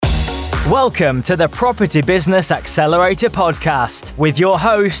Welcome to the Property Business Accelerator podcast with your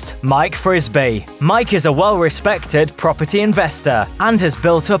host, Mike Frisby. Mike is a well-respected property investor and has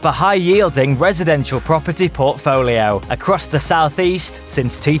built up a high-yielding residential property portfolio across the Southeast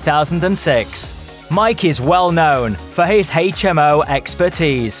since 2006. Mike is well known for his HMO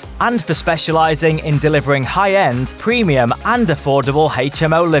expertise and for specialising in delivering high-end, premium and affordable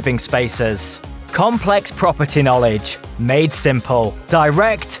HMO living spaces. Complex property knowledge, made simple,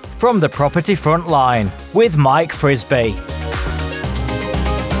 direct from the property front line with Mike Frisby.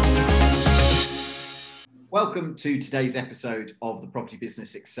 Welcome to today's episode of the Property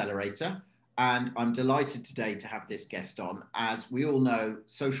Business Accelerator. And I'm delighted today to have this guest on. As we all know,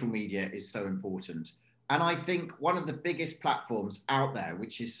 social media is so important. And I think one of the biggest platforms out there,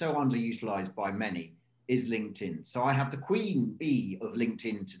 which is so underutilized by many, is LinkedIn. So I have the queen bee of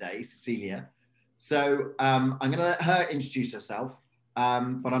LinkedIn today, Cecilia. So I'm going to let her introduce herself,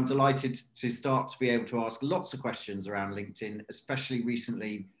 but I'm delighted to start to be able to ask lots of questions around LinkedIn, especially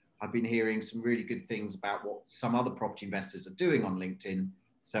recently. I've been hearing some really good things about what some other property investors are doing on LinkedIn.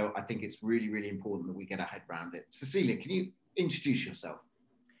 So I think it's really, really important that we get our head around it. Cecilia, can you introduce yourself?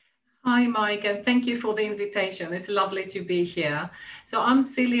 Hi, Mike, and thank you for the invitation. It's lovely to be here. So I'm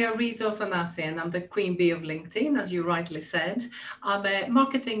Celia Rizzo-Thanassian. I'm the queen bee of LinkedIn, as you rightly said. I'm a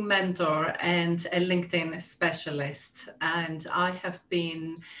marketing mentor and a LinkedIn specialist. And I have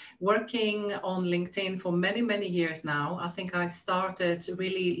been working on LinkedIn for many, many years now. I think I started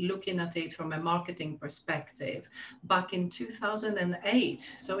really looking at it from a marketing perspective back in 2008.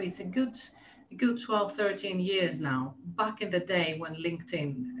 So it's a good 12, 13 years now, back in the day when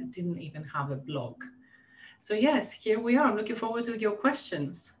LinkedIn didn't even have a blog. So yes, here we are. I'm looking forward to your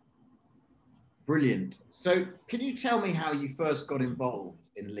questions. Brilliant. So can you tell me how you first got involved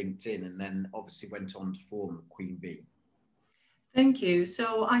in LinkedIn and then obviously went on to form Queen Bee? Thank you.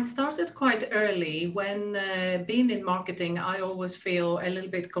 So I started quite early. When being in marketing, I always feel a little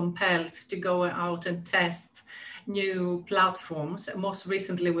bit compelled to go out and test new platforms, most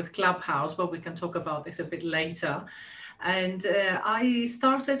recently with Clubhouse, but we can talk about this a bit later. And I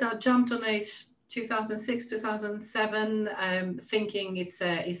jumped on it 2006, 2007, thinking it's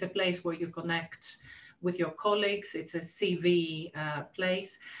a place where you connect with your colleagues. It's a CV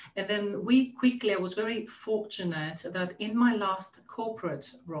place. And then I was very fortunate that in my last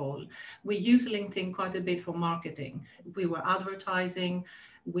corporate role, we used LinkedIn quite a bit for marketing. We were advertising.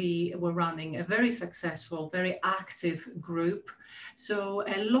 We were running a very successful, very active group. So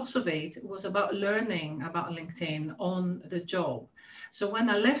a lot of it was about learning about LinkedIn on the job. So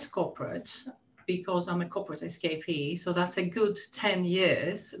when I left corporate, because I'm a corporate escapee, so that's a good 10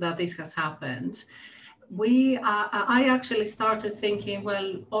 years that this has happened, I actually started thinking,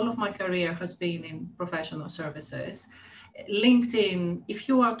 well, all of my career has been in professional services. LinkedIn, if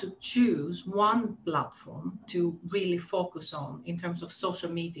you are to choose one platform to really focus on in terms of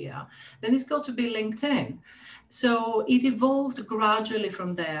social media, then it's got to be LinkedIn. So it evolved gradually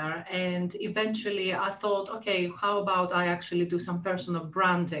from there. And eventually I thought, okay, how about I actually do some personal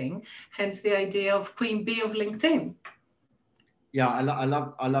branding? Hence the idea of Queen Bee of LinkedIn. Yeah, I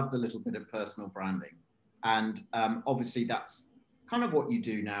love the little bit of personal branding. And obviously that's kind of what you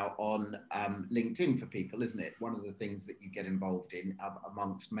do now on LinkedIn for people, isn't it? One of the things that you get involved in,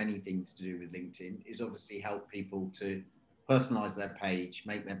 amongst many things to do with LinkedIn, is obviously help people to personalize their page,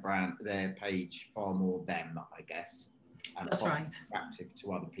 make their page far more them, I guess. And that's right. Attractive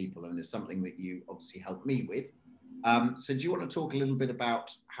to other people. And it's something that you obviously help me with. So do you want to talk a little bit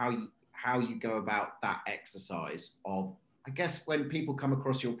about how you go about that exercise of, I guess, when people come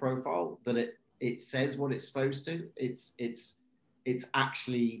across your profile, that it says what it's supposed to. It's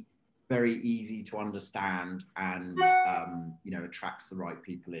actually very easy to understand and attracts the right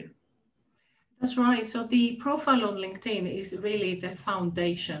people in. That's right. So the profile on LinkedIn is really the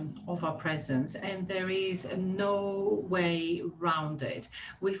foundation of our presence, and there is no way around it.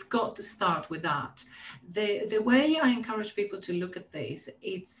 We've got to start with that. The way I encourage people to look at this,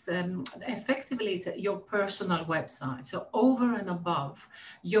 it's effectively it's your personal website. So over and above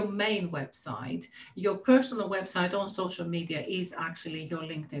your main website, your personal website on social media is actually your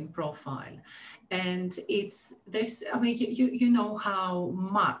LinkedIn profile. And you know how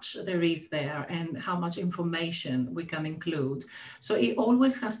much there is there and how much information we can include. So it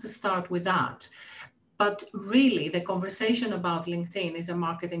always has to start with that. But really, the conversation about LinkedIn is a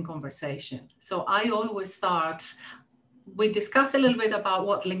marketing conversation. So I always we discuss a little bit about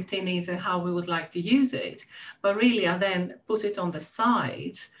what LinkedIn is and how we would like to use it. But really, I then put it on the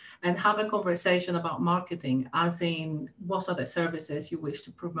side and have a conversation about marketing, as in what are the services you wish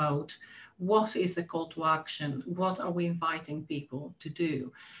to promote, what is the call to action? What are we inviting people to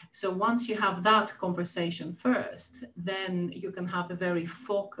do? So once you have that conversation first, then you can have a very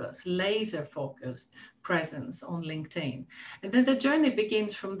focused, laser focused presence on LinkedIn. And then the journey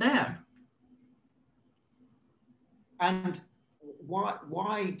begins from there. And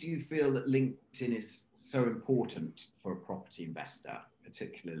why do you feel that LinkedIn is so important for a property investor,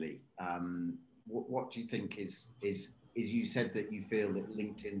 particularly? What do you think is you said that you feel that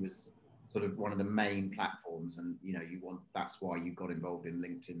LinkedIn was sort of one of the main platforms, and that's why you got involved in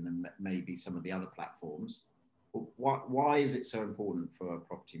LinkedIn and maybe some of the other platforms. Why is it so important for a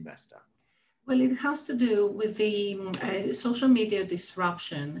property investor? Well, it has to do with the social media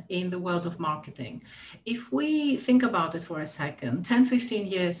disruption in the world of marketing. If we think about it for a second, 10, 15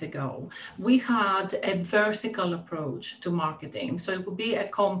 years ago, we had a vertical approach to marketing. So it would be a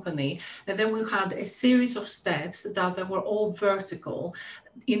company, and then we had a series of steps that they were all vertical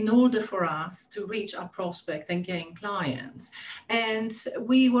in order for us to reach our prospect and gain clients. And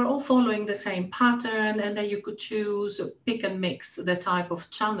we were all following the same pattern, and then you could choose, pick and mix the type of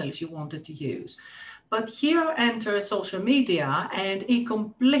channels you wanted to use. But here enters social media, and it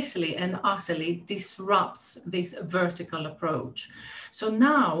completely and utterly disrupts this vertical approach. So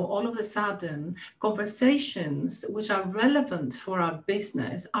now, all of a sudden, conversations which are relevant for our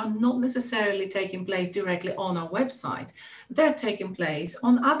business are not necessarily taking place directly on our website. They're taking place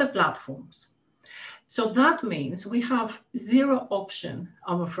on other platforms. So that means we have zero option,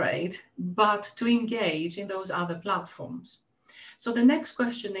 I'm afraid, but to engage in those other platforms. So the next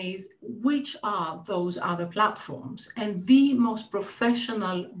question is, which are those other platforms? And the most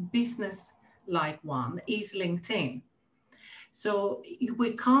professional business-like one is LinkedIn. So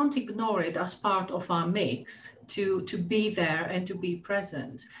we can't ignore it as part of our mix to be there and to be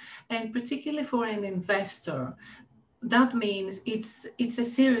present. And particularly for an investor, that means it's a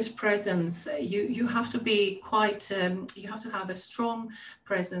serious presence. You have to be quite, you have to have a strong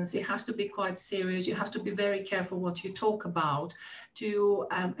presence. It has to be quite serious. You have to be very careful what you talk about to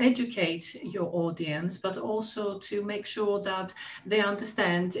educate your audience, but also to make sure that they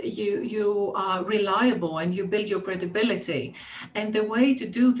understand you are reliable and you build your credibility. And the way to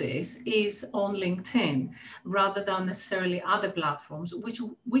do this is on LinkedIn rather than necessarily other platforms, which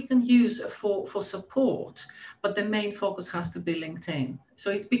we can use for support, but the main focus has to be LinkedIn. So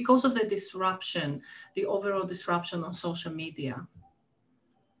it's because of the disruption, the overall disruption on social media.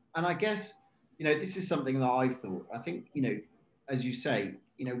 And I guess, this is something that I thought. I think, as you say,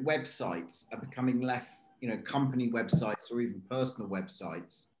 websites are becoming less, company websites or even personal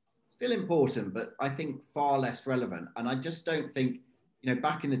websites, still important, but I think far less relevant. And I just don't think,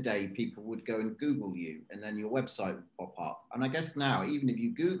 back in the day, people would go and Google you and then your website would pop up. And I guess now, even if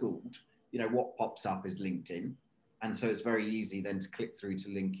you Googled, what pops up is LinkedIn. And so it's very easy then to click through to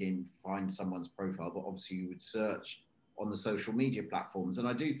LinkedIn, find someone's profile, but obviously you would search on the social media platforms. And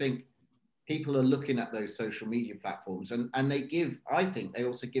I do think people are looking at those social media platforms and I think they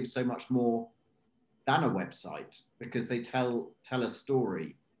also give so much more than a website, because they tell a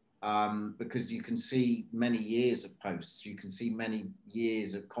story, because you can see many years of posts, you can see many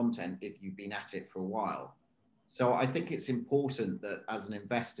years of content if you've been at it for a while. So I think it's important that as an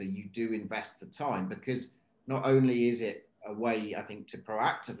investor, you do invest the time, because not only is it a way, I think, to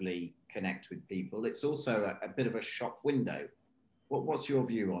proactively connect with people, it's also a bit of a shop window. What's your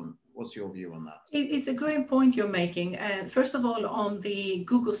view on that? It's a great point you're making. First of all, on the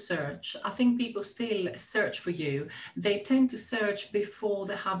Google search, I think people still search for you. They tend to search before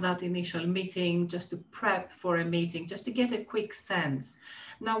they have that initial meeting, just to prep for a meeting, just to get a quick sense.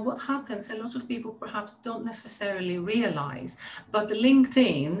 Now, what happens, a lot of people perhaps don't necessarily realize, but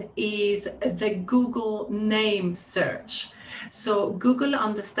LinkedIn is the Google name search. So Google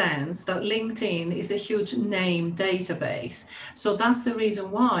understands that LinkedIn is a huge name database. So that's the reason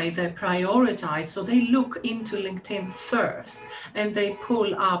why they prioritize. So they look into LinkedIn first and they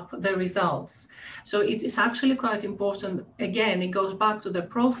pull up the results. So it is actually quite important. Again, it goes back to the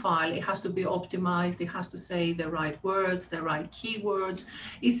profile. It has to be optimized. It has to say the right words, the right keywords.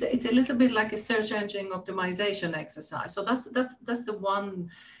 It's a little bit like a search engine optimization exercise. So that's the one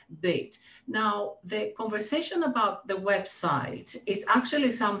bit. Now, the conversation about the website is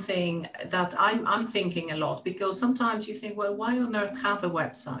actually something that I'm thinking a lot, because sometimes you think, well, why on earth have a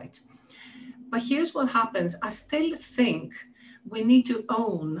website? But here's what happens. I still think we need to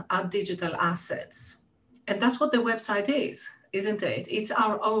own our digital assets. And that's what the website is, isn't it? It's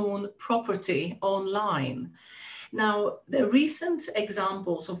our own property online. Now, the recent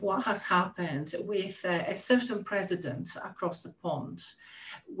examples of what has happened with a certain president across the pond,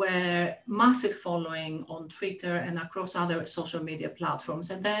 where massive following on Twitter and across other social media platforms,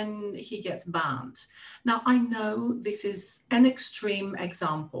 and then he gets banned. Now, I know this is an extreme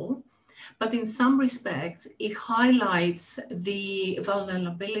example, but in some respects, it highlights the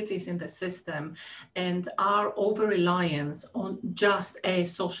vulnerabilities in the system and our over-reliance on just a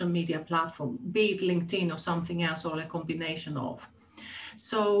social media platform, be it LinkedIn or something else or a combination of.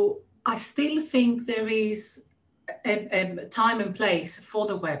 So I still think there is a time and place for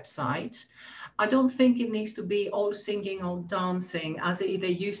the website. I don't think it needs to be all singing or dancing as it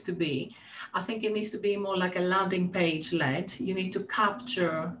used to be. I think it needs to be more like a landing page led. You need to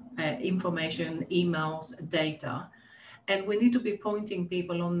capture information, emails, data, and we need to be pointing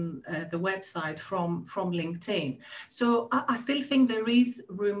people on the website from LinkedIn. So I still think there is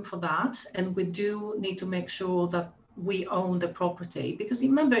room for that, and we do need to make sure that we own the property, because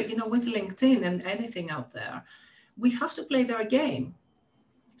remember, with LinkedIn and anything out there, we have to play their game.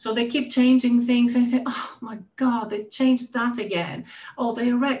 So they keep changing things and they think, oh my God, they changed that again. Oh,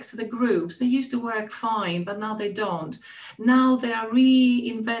 they wrecked the groups. They used to work fine, but now they don't. Now they are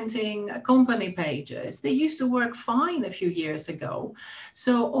reinventing company pages. They used to work fine a few years ago.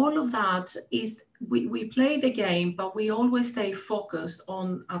 So all of that is, we play the game, but we always stay focused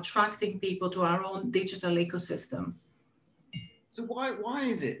on attracting people to our own digital ecosystem. So why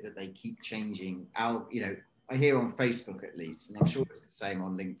is it that they keep changing I hear on Facebook at least, and I'm sure it's the same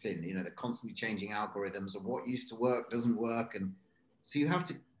on LinkedIn, they're constantly changing algorithms of what used to work doesn't work. And so you have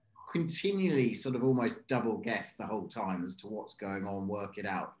to continually sort of almost double guess the whole time as to what's going on, work it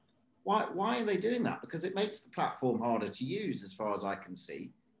out. Why are they doing that? Because it makes the platform harder to use as far as I can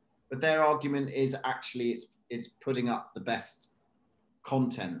see. But their argument is actually it's putting up the best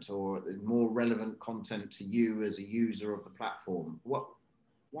content or more relevant content to you as a user of the platform.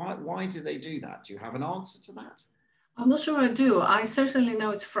 Why do they do that? Do you have an answer to that? I'm not sure I do. I certainly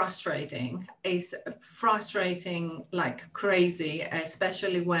know it's frustrating. It's frustrating like crazy,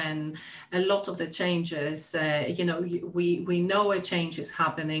 especially when a lot of the changes, we know a change is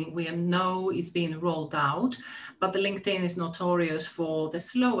happening. We know it's being rolled out, but the LinkedIn is notorious for the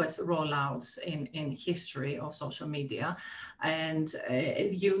slowest rollouts in history of social media. And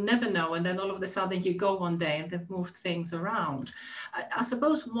you never know. And then all of a sudden you go one day and they've moved things around. I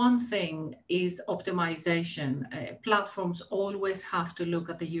suppose one thing is optimization. Platforms always have to look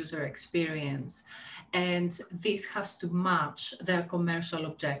at the user experience, and this has to match their commercial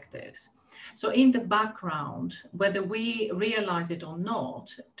objectives. So in the background, whether we realize it or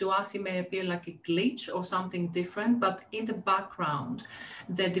not, to us it may appear like a glitch or something different, but in the background,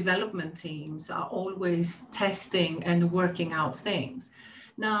 the development teams are always testing and working out things.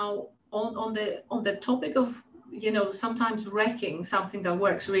 Now, on the topic of sometimes wrecking something that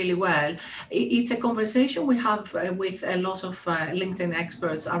works really well, it's a conversation we have with a lot of LinkedIn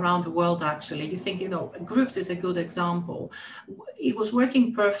experts around the world, actually. You think, Groups is a good example. It was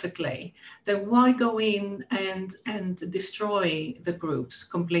working perfectly. Then why go in and destroy the groups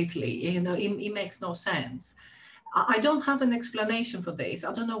completely? It makes no sense. I don't have an explanation for this.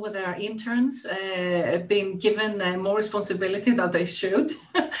 I don't know whether our interns have been given more responsibility than they should.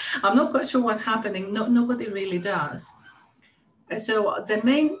 I'm not quite sure what's happening. Nobody really does. So the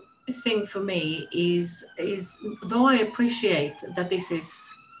main thing for me is though I appreciate that this is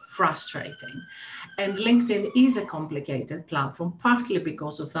frustrating, and LinkedIn is a complicated platform, partly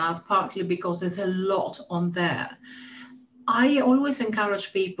because of that, partly because there's a lot on there. I always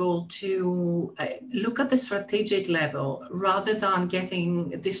encourage people to look at the strategic level rather than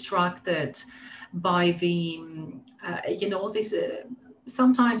getting distracted by the, these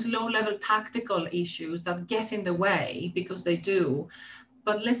sometimes low-level tactical issues that get in the way, because they do.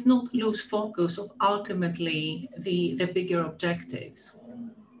 But let's not lose focus of ultimately the bigger objectives.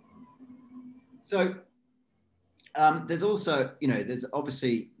 So there's also, there's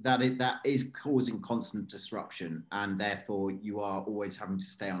obviously that is causing constant disruption, and therefore you are always having to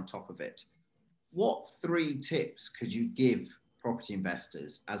stay on top of it. What 3 tips could you give property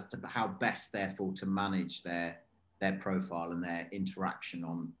investors as to how best, therefore, to manage their profile and their interaction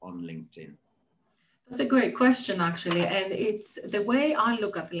on LinkedIn? That's a great question, actually. And it's the way I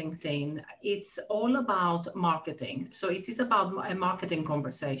look at LinkedIn, it's all about marketing. So it is about a marketing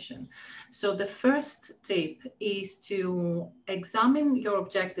conversation. So the first tip is to examine your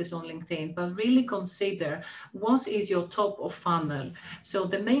objectives on LinkedIn, but really consider what is your top of funnel. So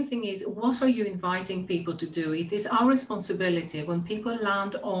the main thing is, what are you inviting people to do? It is our responsibility when people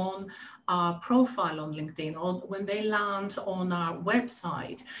land on our profile on LinkedIn, or when they land on our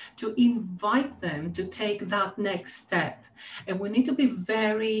website, to invite them to to take that next step. And we need to be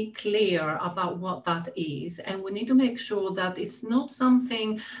very clear about what that is. And we need to make sure that it's not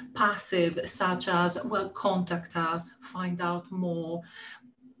something passive, such as, well, contact us, find out more.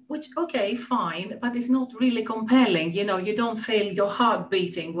 Which, okay, fine, but it's not really compelling. You know, you don't feel your heart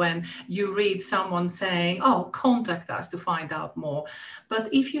beating when you read someone saying, oh, contact us to find out more. But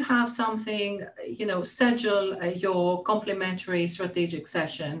if you have something, you know, schedule your complimentary strategic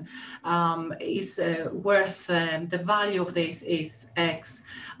session is worth, the value of this is X.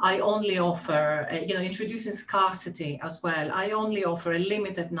 I only offer, you know, introducing scarcity as well. I only offer a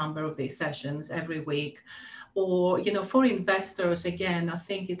limited number of these sessions every week. Or, you know, for investors, again, I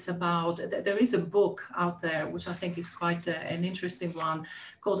think it's about, there is a book out there, which I think is quite an interesting one,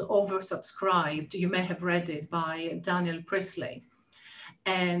 called Oversubscribed. You may have read it, by Daniel Priestley.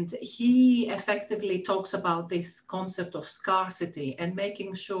 And he effectively talks about this concept of scarcity and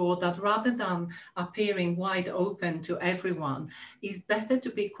making sure that rather than appearing wide open to everyone, it's better to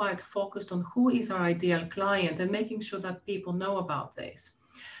be quite focused on who is our ideal client and making sure that people know about this.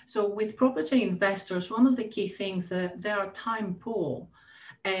 So with property investors, one of the key things that they are time poor,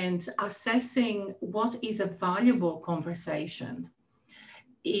 and assessing what is a valuable conversation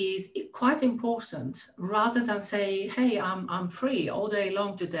is quite important, rather than say, hey, I'm free all day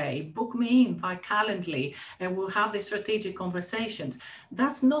long today, book me in by Calendly and we'll have these strategic conversations.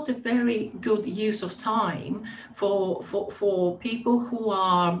 That's not a very good use of time for people who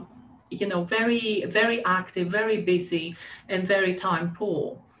are, you know, very, very active, very busy, and very time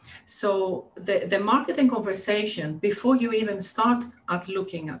poor. So the marketing conversation before you even start at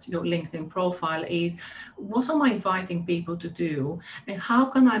looking at your LinkedIn profile is, what am I inviting people to do? And how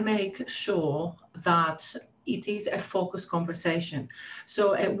can I make sure that it is a focused conversation?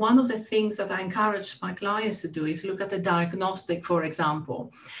 So one of the things that I encourage my clients to do is look at a diagnostic, for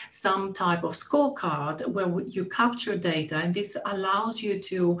example, some type of scorecard where you capture data, and this allows you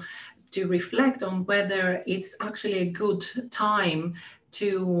to reflect on whether it's actually a good time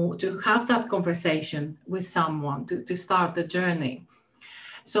to have that conversation with someone, to start the journey.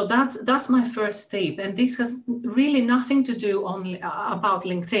 So that's my first tip. And this has really nothing to do only about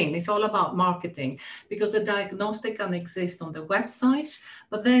LinkedIn. It's all about marketing, because the diagnostic can exist on the website,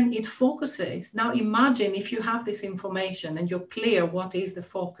 but then it focuses. Now imagine if you have this information and you're clear what is the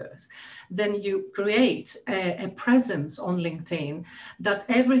focus, then you create a presence on LinkedIn that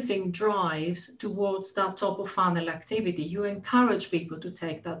everything drives towards that top of funnel activity. You encourage people to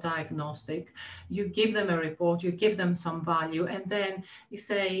take that diagnostic, you give them a report, you give them some value, and then you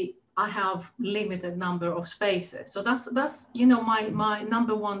say, I have limited number of spaces. So that's you know, my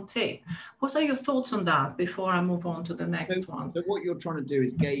number one tip. What are your thoughts on that before I move on to the next one? So what you're trying to do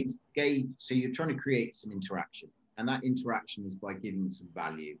is gauge. So you're trying to create some interaction, and that interaction is by giving some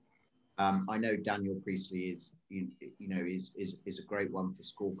value. I know Daniel Priestley is a great one for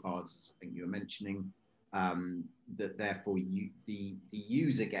scorecards, as I think you were mentioning. That therefore the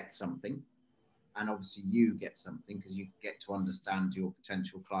user gets something, and obviously you get something because you get to understand your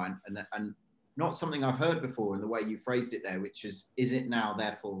potential client, and not something I've heard before in the way you phrased it there, which is it now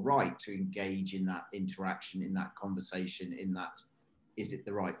therefore right to engage in that interaction, in that conversation, in that, is it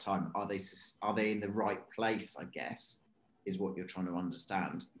the right time? Are they in the right place, I guess, is what you're trying to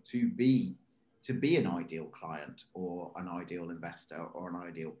understand to be an ideal client or an ideal investor or an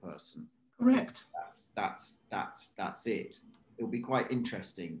ideal person. Correct. That's it. It'll be quite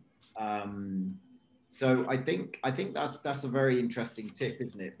interesting. So I think that's a very interesting tip,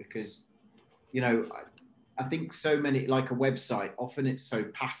 isn't it? Because, you know, I think so many, like a website, often it's so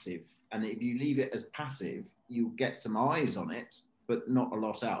passive, and if you leave it as passive, you get some eyes on it, but not a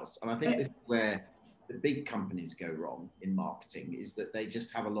lot else. And I think this is where the big companies go wrong in marketing, is that they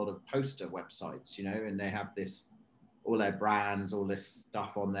just have a lot of poster websites, you know, and they have this, all their brands, all this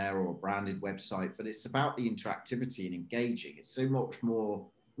stuff on there, or a branded website, but it's about the interactivity and engaging. It's so much more,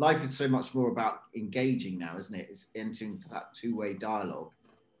 life is so much more about engaging now, isn't it? It's entering that two-way dialogue.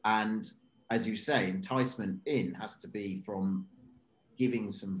 And as you say, enticement in has to be from giving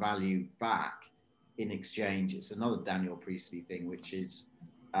some value back in exchange. It's another Daniel Priestley thing, which is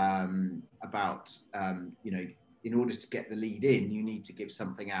about, you know, in order to get the lead in, you need to give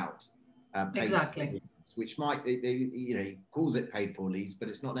something out. Exactly. Leads, which might, you know, he calls it paid for leads, but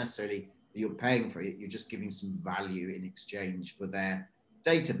it's not necessarily that you're paying for it. You're just giving some value in exchange for their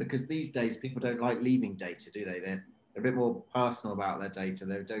data, because these days people don't like leaving data, do they? They're a bit more personal about their data.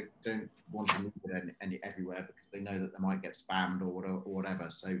 They don't want to leave it everywhere because they know that they might get spammed or whatever.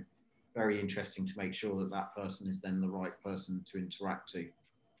 So very interesting to make sure that that person is then the right person to interact to.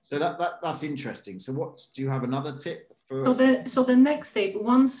 So that's interesting. So do you have another tip So the next step,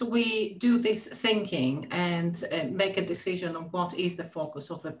 once we do this thinking and make a decision on what is the focus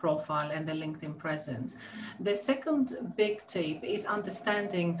of the profile and the LinkedIn presence, the second big tip is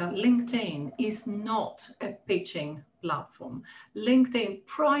understanding that LinkedIn is not a pitching platform. LinkedIn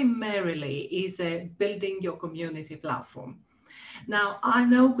primarily is a building your community platform. Now, I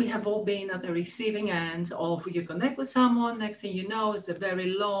know we have all been at the receiving end of you connect with someone, next thing you know, it's a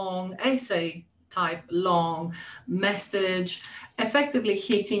very long essay type long message effectively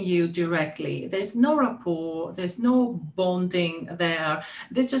hitting you directly. There's no rapport, there's no bonding there.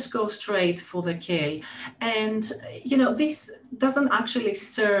 They just go straight for the kill. And, you know, this doesn't actually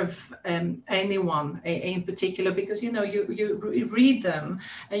serve anyone in particular, because, you know, you read them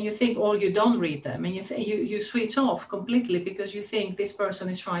and you think, or you don't read them and you switch off completely because you think this person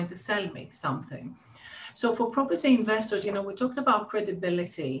is trying to sell me something. So for property investors, you know, we talked about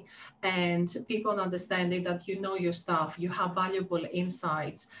credibility and people understanding that you know your stuff, you have valuable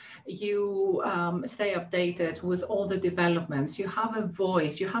insights, you stay updated with all the developments, you have a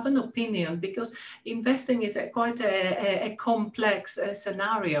voice, you have an opinion, because investing is quite a complex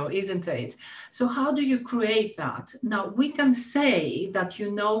scenario, isn't it? So how do you create that? Now, we can say that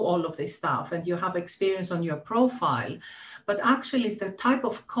you know all of this stuff and you have experience on your profile, but actually it's the type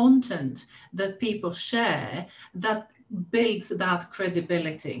of content that people share that builds that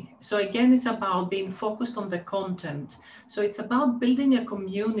credibility. So again, it's about being focused on the content. So it's about building a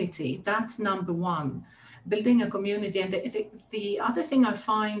community. That's number one, building a community. And the other thing I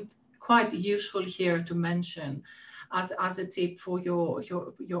find quite useful here to mention as a tip for your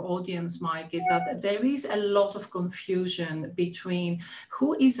audience, Mike, is that there is a lot of confusion between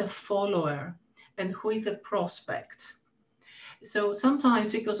who is a follower and who is a prospect. So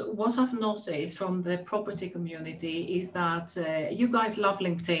sometimes, because what I've noticed from the property community is that you guys love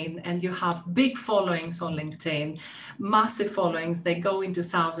LinkedIn and you have big followings on LinkedIn, massive followings, they go into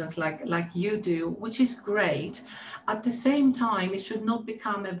thousands like you do, which is great. At the same time, it should not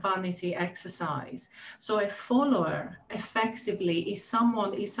become a vanity exercise. So a follower effectively is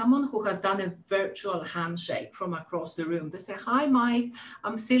someone who has done a virtual handshake from across the room. They say, hi, Mike,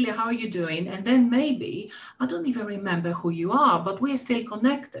 I'm Celia, how are you doing? And then maybe, I don't even remember who you are, but we are still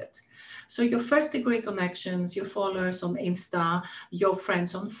connected. So your first degree connections, your followers on Insta, your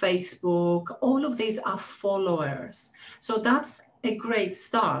friends on Facebook, all of these are followers. So that's a great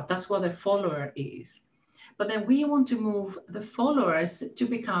start. That's what a follower is. But then we want to move the followers to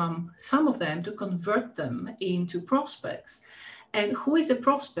become, some of them, to convert them into prospects. And who is a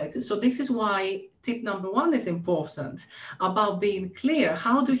prospect? So this is why tip number one is important about being clear.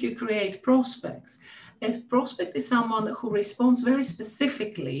 How do you create prospects? A prospect is someone who responds very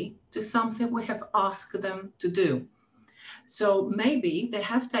specifically to something we have asked them to do. So maybe they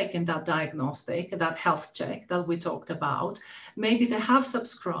have taken that diagnostic, that health check that we talked about. Maybe they have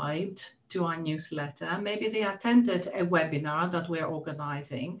subscribed to our newsletter. Maybe they attended a webinar that we're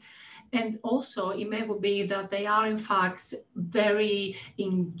organizing. And also it may be that they are in fact very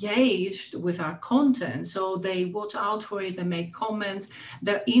engaged with our content. So they watch out for it, they make comments,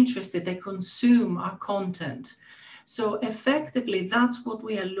 they're interested, they consume our content. So effectively, that's what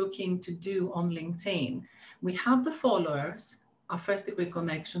we are looking to do on LinkedIn. We have the followers, our first degree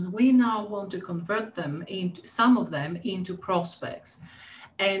connections. We now want to convert them into, some of them, into prospects.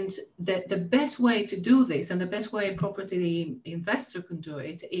 And the best way to do this, and the best way a property investor can do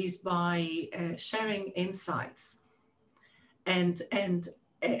it, is by sharing insights and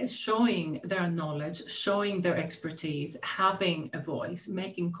showing their knowledge, showing their expertise, having a voice,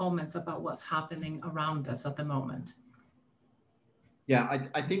 making comments about what's happening around us at the moment. Yeah,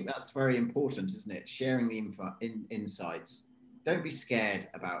 I think that's very important, isn't it? Sharing the insights. Don't be scared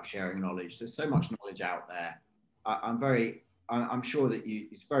about sharing knowledge. There's so much knowledge out there. I'm sure that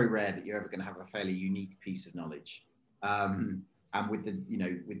it's very rare that you're ever going to have a fairly unique piece of knowledge. And with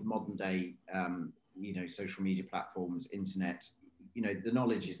with modern day, social media platforms, internet, the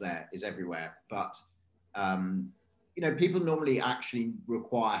knowledge is everywhere. But, people normally actually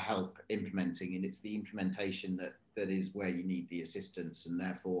require help implementing, and it's the implementation that is where you need the assistance. And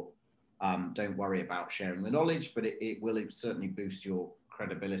therefore, don't worry about sharing the knowledge, but it will certainly boost your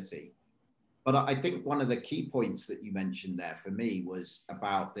credibility. But I think one of the key points that you mentioned there for me was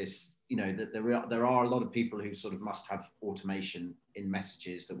about this, that there are a lot of people who sort of must have automation in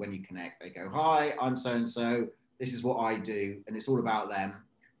messages, that when you connect, they go, hi, I'm so-and-so, this is what I do, and it's all about them.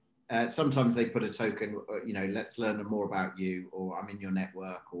 Sometimes they put a token, let's learn more about you, or I'm in your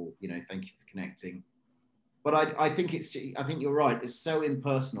network, or, thank you for connecting. But I think you're right. It's so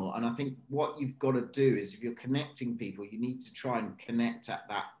impersonal. And I think what you've got to do is, if you're connecting people, you need to try and connect at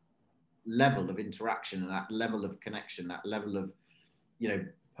that level of interaction and that level of connection, that level of, you know,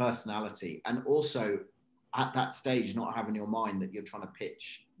 personality, and also at that stage not having your mind that you're trying to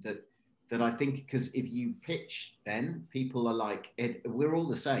pitch, that I think, because if you pitch, then people are like, we're all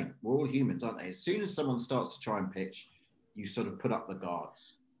the same, we're all humans, aren't they? As soon as someone starts to try and pitch, you sort of put up the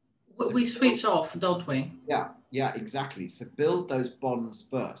guards. We switch off, don't we? Yeah, exactly. So build those bonds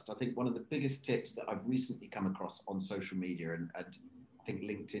first. I think one of the biggest tips that I've recently come across on social media, and I think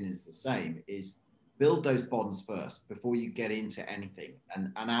LinkedIn is the same, is build those bonds first before you get into anything,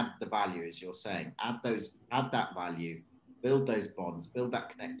 and add the value, as you're saying. Add that value, build those bonds, build that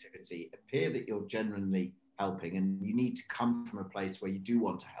connectivity, appear that you're genuinely helping, and you need to come from a place where you do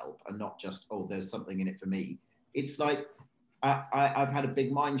want to help and not just, oh, there's something in it for me. It's like, I've had a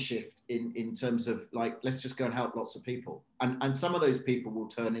big mind shift in terms of like, let's just go and help lots of people. And some of those people will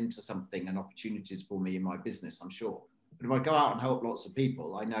turn into something and opportunities for me in my business, I'm sure. But if I go out and help lots of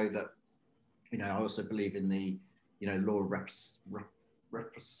people, I know that, you know, I also believe in the, you know, law of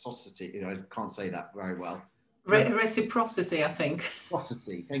reciprocity. You know, I can't say that very well. Reciprocity, I think.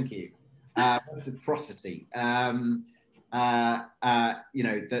 Reciprocity, thank you. Reciprocity. You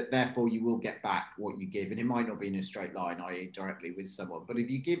know, that therefore you will get back what you give, and it might not be in a straight line, i.e. directly with someone, but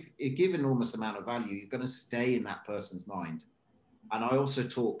if you give enormous amount of value, you're going to stay in that person's mind. And I also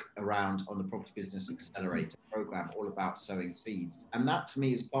talk around on the Property Business Accelerator program all about sowing seeds, and that to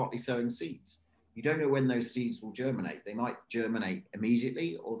me is partly sowing seeds. You don't know when those seeds will germinate. They might germinate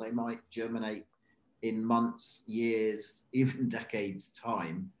immediately, or they might germinate in months, years, even decades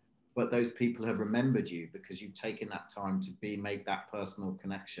time. But those people have remembered you because you've taken that time to make that personal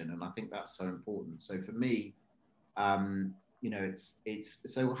connection. And I think that's so important. So for me, you know, it's,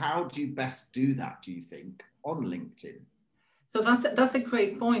 so how do you best do that, do you think, on LinkedIn? So that's a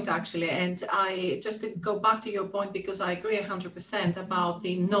great point, actually. And I just to go back to your point, because I agree 100% about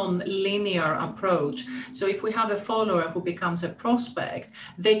the non-linear approach. So if we have a follower who becomes a prospect,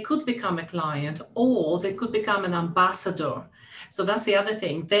 they could become a client, or they could become an ambassador. So that's the other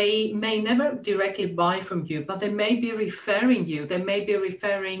thing. They may never directly buy from you, but they may be referring you. They may be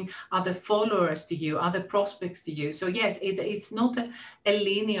referring other followers to you, other prospects to you. So yes, it's not a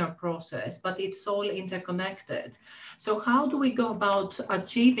linear process, but it's all interconnected. So how do we go about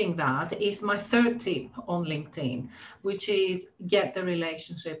achieving that is my third tip on LinkedIn, which is get the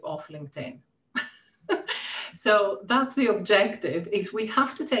relationship off LinkedIn. So that's the objective, is we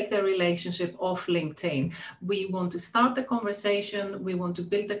have to take the relationship off LinkedIn. We want to start the conversation, we want to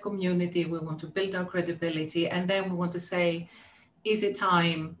build a community, we want to build our credibility, and then we want to say, is it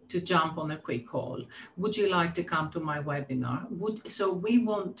time to jump on a quick call? Would you like to come to my webinar? So we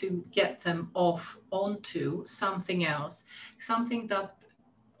want to get them off onto something else, something that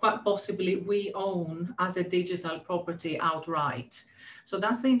quite possibly we own as a digital property outright. So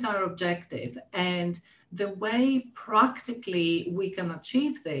that's the entire objective. And the way practically we can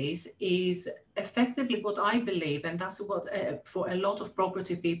achieve this is effectively what I believe, and that's what for a lot of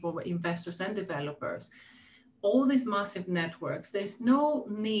property people, investors and developers, all these massive networks, there's no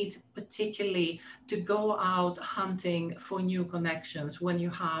need particularly to go out hunting for new connections when you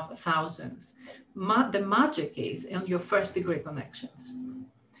have thousands. The magic is in your first degree connections.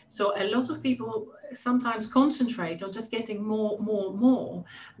 So a lot of people sometimes concentrate on just getting more.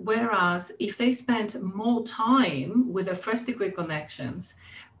 Whereas if they spend more time with their first degree connections,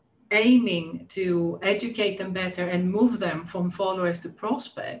 aiming to educate them better and move them from followers to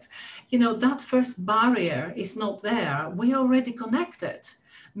prospects, you know, that first barrier is not there. We are already connected.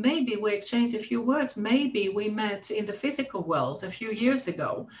 Maybe we exchanged a few words. Maybe we met in the physical world a few years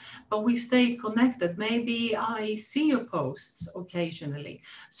ago, but we stayed connected. Maybe I see your posts occasionally.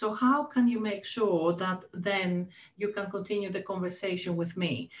 So how can you make sure that then you can continue the conversation with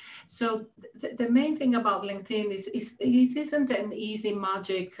me? So the main thing about LinkedIn is it isn't an easy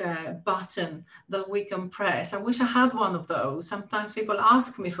magic button that we can press. I wish I had one of those. Sometimes people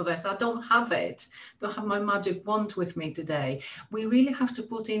ask me for this. I don't have it. Don't have my magic wand with me today. We really have to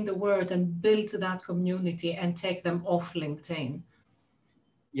put in the word and build that community and take them off LinkedIn.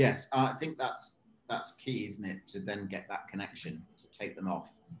 Yes, I think that's key, isn't it? To then get that connection, to take them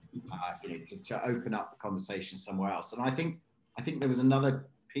off, you know, to open up the conversation somewhere else. And I think there was another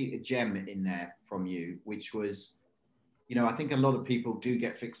gem in there from you, which was, you know, I think a lot of people do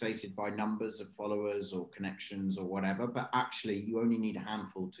get fixated by numbers of followers or connections or whatever, but actually you only need a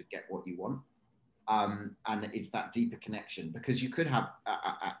handful to get what you want. And it's that deeper connection, because you could have,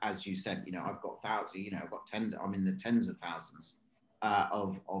 as you said, you know, I've got thousands, you know, I've got tens, I'm in the tens of thousands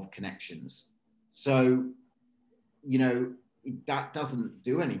of connections. So, you know, that doesn't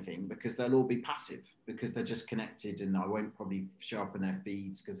do anything because they'll all be passive because they're just connected, and I won't probably show up in their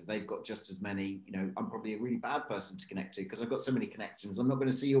feeds because they've got just as many, I'm probably a really bad person to connect to because I've got so many connections. I'm not going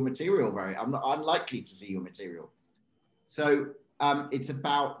to see your material I'm not unlikely to see your material. So it's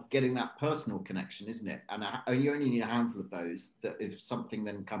about getting that personal connection, isn't it? And you only need a handful of those, that if something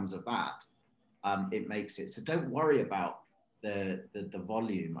then comes of that, it makes it. So don't worry about the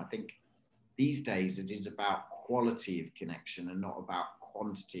volume. I think these days it is about quality of connection and not about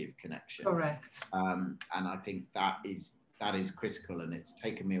quantity of connection. Correct. And I think that is critical, and it's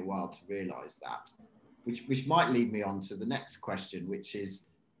taken me a while to realize that, which might lead me on to the next question, which is,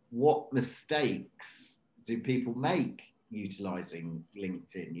 what mistakes do people make utilizing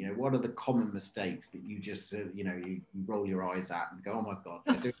LinkedIn? What are the common mistakes that you just you roll your eyes at and go, oh my God,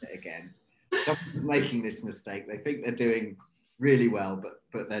 they're doing it again. Someone's making this mistake. They think they're doing really well,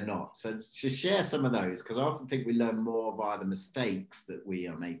 but they're not. So just share some of those, because I often think we learn more via the mistakes that we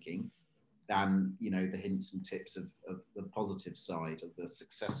are making than the hints and tips of the positive side, of the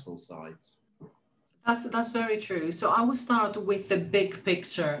successful sides. That's very true. So I will start with the big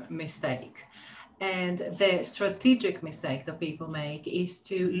picture mistake. And the strategic mistake that people make is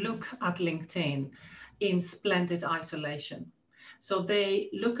to look at LinkedIn in splendid isolation. So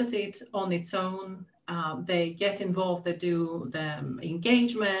they look at it on its own. They get involved, they do the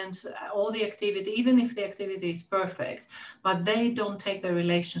engagement, all the activity, even if the activity is perfect, but they don't take the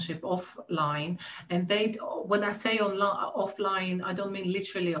relationship offline. And when I say offline, I don't mean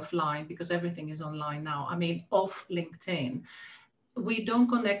literally offline, because everything is online now. I mean off LinkedIn. We don't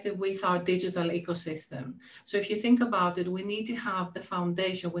connect it with our digital ecosystem. So if you think about it, we need to have the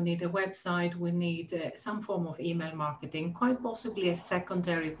foundation, we need a website, we need some form of email marketing, quite possibly a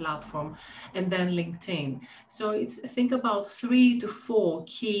secondary platform, and then LinkedIn. So think about 3 to 4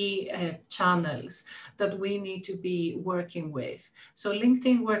 key channels that we need to be working with. So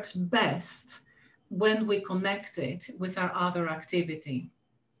LinkedIn works best when we connect it with our other activity,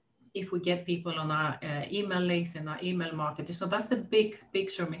 if we get people on our email list and our email marketing. So that's the big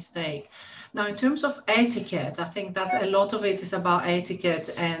picture mistake. Now, in terms of etiquette, I think that's a lot of it is about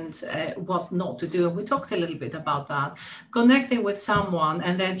etiquette and what not to do. And we talked a little bit about that. Connecting with someone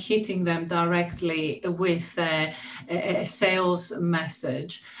and then hitting them directly with a sales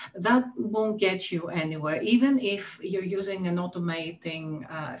message, that won't get you anywhere. Even if you're using an automating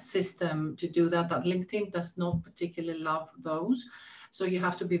system to do that LinkedIn does not particularly love those. So you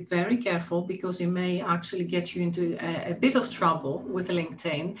have to be very careful, because it may actually get you into a bit of trouble with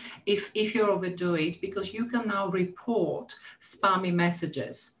LinkedIn if you overdo it, because you can now report spammy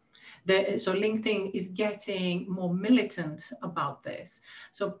messages. So LinkedIn is getting more militant about this.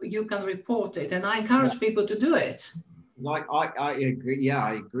 So you can report it, and I encourage people to do it. I agree. Yeah,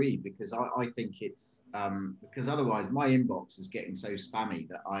 I agree, because I think it's because otherwise my inbox is getting so spammy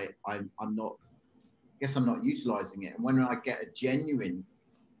that I'm not utilizing it. And when I get a genuine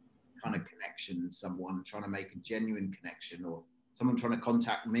kind of connection, someone trying to make a genuine connection, or someone trying to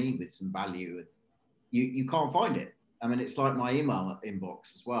contact me with some value, you can't find it. I mean, it's like my email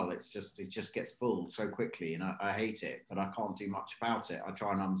inbox as well. It just gets full so quickly, and I hate it, but I can't do much about it. I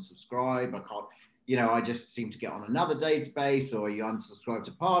try and unsubscribe. I can't, I just seem to get on another database, or you unsubscribe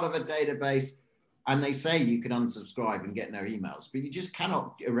to part of a database. And they say you can unsubscribe and get no emails, but you just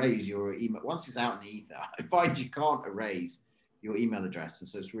cannot erase your email. Once it's out in the ether, I find you can't erase your email address. And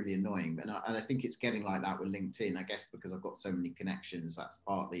so it's really annoying. And I think it's getting like that with LinkedIn, I guess, because I've got so many connections. That's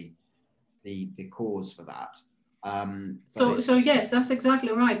partly the cause for that. So yes, that's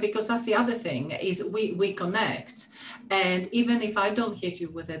exactly right, because that's the other thing is we connect, and even if I don't hit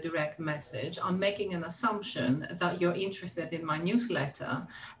you with a direct message, I'm making an assumption that you're interested in my newsletter,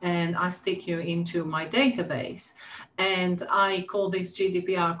 and I stick you into my database, and I call this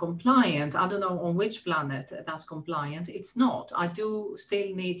GDPR compliant. I don't know on which planet that's compliant. It's not. I do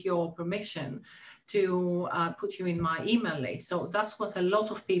still need your permission to put you in my email list. So that's what a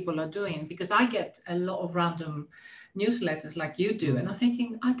lot of people are doing, because I get a lot of random newsletters like you do, and I'm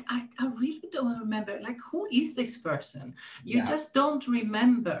thinking, I really don't remember, like, who is this person? You just don't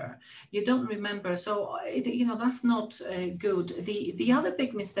remember. You don't remember. So that's not good. The other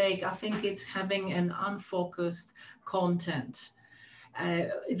big mistake, I think, is having an unfocused content.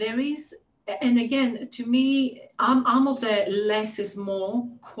 There is And again, to me, I'm of the less is more,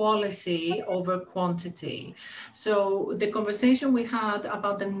 quality over quantity. So the conversation we had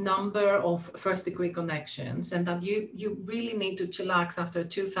about the number of first degree connections, and that you really need to chillax after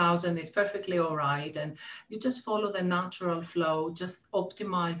 2000 is perfectly all right. And you just follow the natural flow, just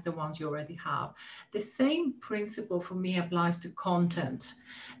optimize the ones you already have. The same principle for me applies to content.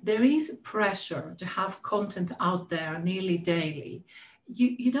 There is pressure to have content out there nearly daily.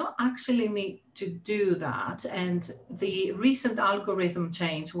 You don't actually need to do that. And the recent algorithm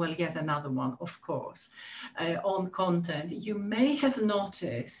change, well, yet another one, of course, on content, you may have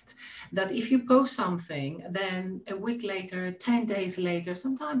noticed that if you post something, then a week later, 10 days later,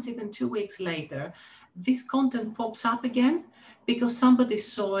 sometimes even 2 weeks later, this content pops up again because somebody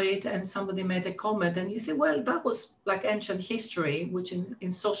saw it and somebody made a comment, and you think, well, that was like ancient history, which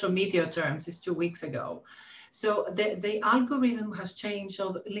in social media terms is 2 weeks ago. So the algorithm has changed.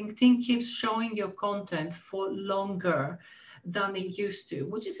 So LinkedIn keeps showing your content for longer than it used to,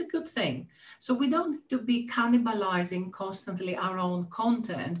 which is a good thing. So we don't need to be cannibalizing constantly our own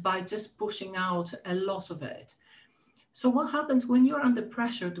content by just pushing out a lot of it. So what happens when you're under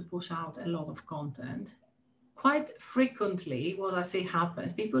pressure to push out a lot of content? Quite frequently, what I see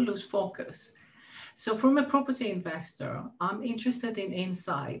happen, people lose focus. So from a property investor, I'm interested in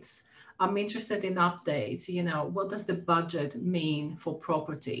insights. I'm interested in updates. What does the budget mean for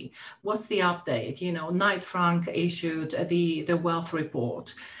property? What's the update? Knight Frank issued the wealth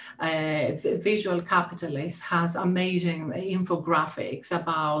report. Visual Capitalist has amazing infographics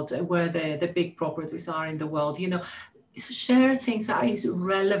about where the big properties are in the world. Share things that is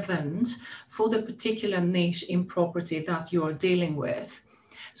relevant for the particular niche in property that you're dealing with.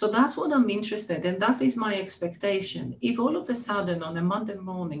 So that's what I'm interested in. That is my expectation. If all of a sudden on a Monday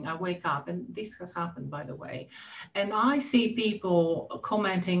morning I wake up, and this has happened, by the way, and I see people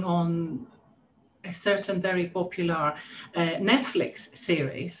commenting on a certain very popular Netflix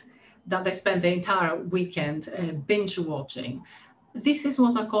series that they spend the entire weekend binge watching, this is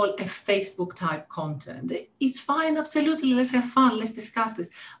what I call a Facebook type content. It's fine, absolutely, let's have fun, let's discuss this.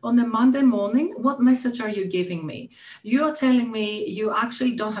 On a Monday morning, what message are you giving me? You are telling me you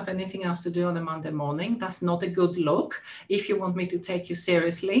actually don't have anything else to do on a Monday morning. That's not a good look if you want me to take you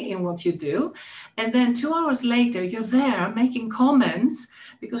seriously in what you do. And then 2 hours later, you're there making comments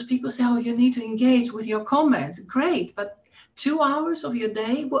because people say, oh, you need to engage with your comments. Great, but 2 hours of your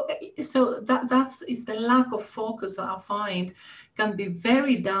day? Well, so that's the lack of focus that I find can be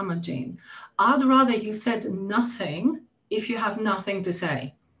very damaging. I'd rather you said nothing if you have nothing to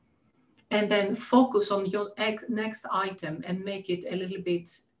say, and then focus on your next item and make it a little bit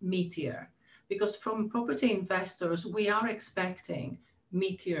meatier. Because from property investors, we are expecting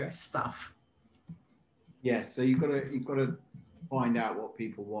meatier stuff. Yes, so you've got to find out what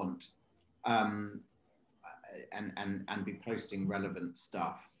people want, and be posting relevant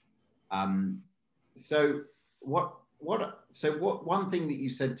stuff. So one thing that you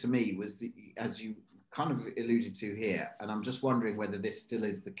said to me was that, as you kind of alluded to here, and I'm just wondering whether this still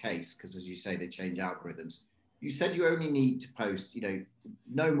is the case, because as you say, they change algorithms. You said you only need to post,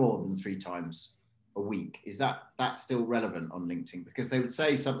 no more than 3 times a week. Is that still relevant on LinkedIn? Because they would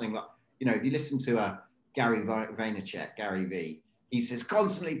say something like, if you listen to a Gary Vaynerchuk, Gary V, he says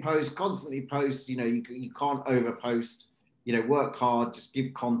constantly post, you can't over post, work hard, just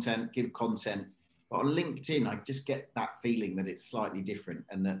give content. But on LinkedIn, I just get that feeling that it's slightly different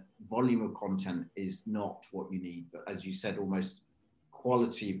and that volume of content is not what you need. But as you said, almost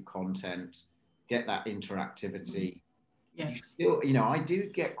quality of content, get that interactivity. Yes. You still, I do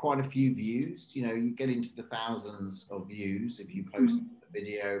get quite a few views. You get into the thousands of views if you post a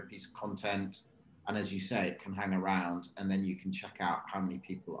video, piece of content. And as you say, it can hang around, and then you can check out how many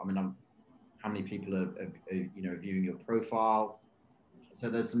people are viewing your profile. So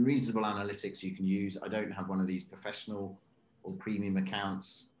there's some reasonable analytics you can use. I don't have one of these professional or premium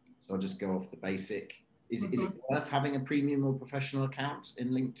accounts, so I'll just go off the basic. Is it worth having a premium or professional account in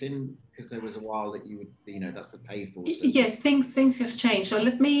LinkedIn? Because there was a while that you would, that's the paid for. So. Yes, things have changed. So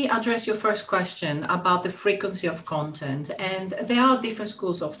let me address your first question about the frequency of content. And there are different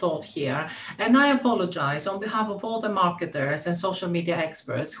schools of thought here. And I apologize on behalf of all the marketers and social media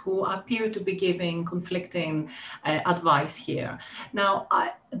experts who appear to be giving conflicting advice here. Now,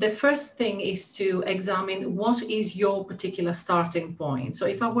 the first thing is to examine what is your particular starting point. So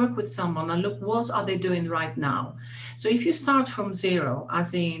if I work with someone and look, what are they doing right now? So if you start from zero,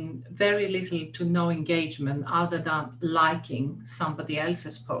 as in very little to no engagement other than liking somebody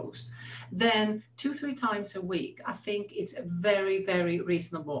else's post, then 2-3 times a week, I think it's very, very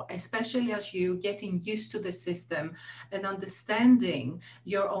reasonable, especially as you getting used to the system and understanding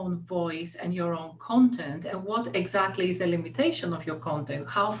your own voice and your own content and what exactly is the limitation of your content,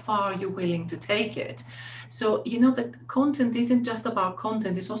 how far you're willing to take it. So, the content isn't just about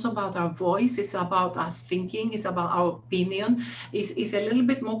content, it's also about our voice, it's about our thinking, it's about our opinion. It's a little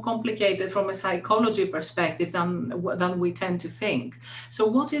bit more complicated from a psychology perspective than we tend to think. So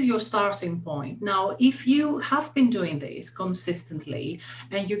what is your starting point? Now, if you have been doing this consistently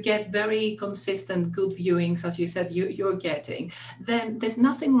and you get very consistent good viewings, as you said you're getting, then there's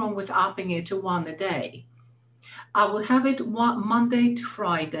nothing wrong with upping it to one a day. I will have it Monday to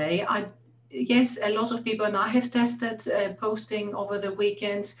Friday. Yes, a lot of people, and I have tested posting over the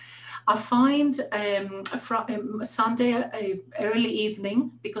weekends. I find Sunday early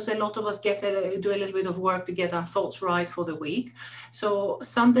evening, because a lot of us do a little bit of work to get our thoughts right for the week. So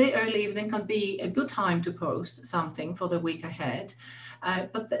Sunday early evening can be a good time to post something for the week ahead.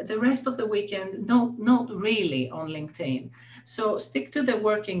 But the rest of the weekend, not really on LinkedIn. So stick to the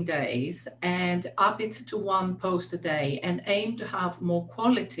working days and up it to one post a day and aim to have more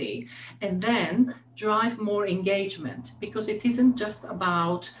quality, and then drive more engagement, because it isn't just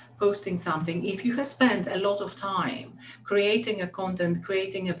about posting something. If you have spent a lot of time creating a content,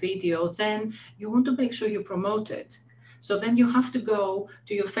 creating a video, then you want to make sure you promote it. So then you have to go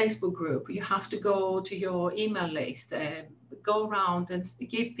to your Facebook group, you have to go to your email list, go around and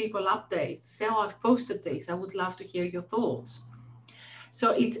give people updates, say, oh, I've posted this, I would love to hear your thoughts.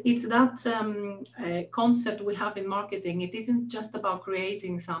 So it's that concept we have in marketing. It isn't just about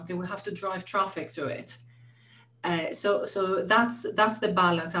creating something, we have to drive traffic to it. So that's the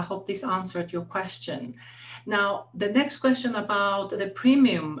balance. I hope this answered your question. Now, the next question about the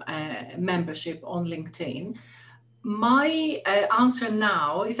premium membership on LinkedIn. My answer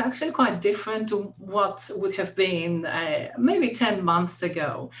now is actually quite different to what would have been maybe 10 months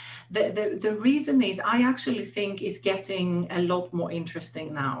ago. The reason is I actually think it's getting a lot more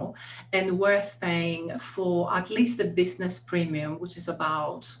interesting now and worth paying for at least the business premium, which is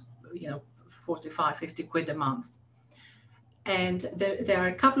about 45, 50 quid a month. And there are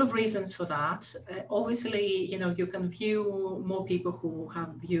a couple of reasons for that. Obviously, you can view more people who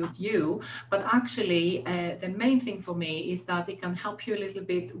have viewed you, but actually the main thing for me is that it can help you a little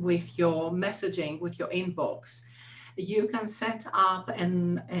bit with your messaging, with your inbox. You can set up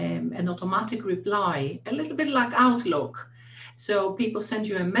an automatic reply, a little bit like Outlook. So people send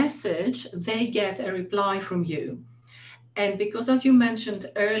you a message, they get a reply from you. And because, as you mentioned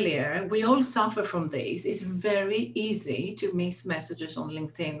earlier, we all suffer from this, it's very easy to miss messages on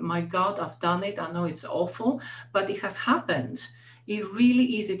LinkedIn. My God, I've done it. I know it's awful, but it has happened. It's really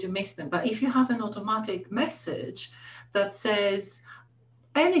easy to miss them. But if you have an automatic message that says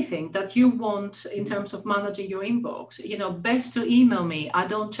anything that you want in terms of managing your inbox, best to email me. I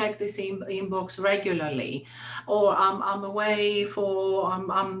don't check this inbox regularly, or I'm away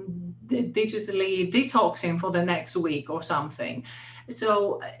I'm digitally detoxing for the next week or something.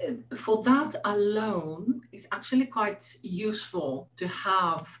 So for that alone, it's actually quite useful to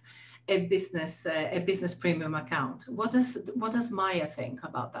have a business premium account. What does Maya think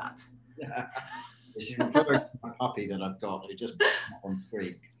about that? She's referring to my puppy that I've got, who just popped up on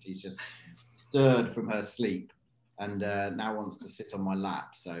screen. She's just stirred from her sleep and now wants to sit on my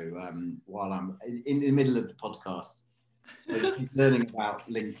lap. So while I'm in the middle of the podcast, so she's learning about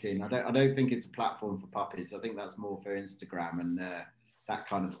LinkedIn. I don't think it's a platform for puppies. I think that's more for Instagram and that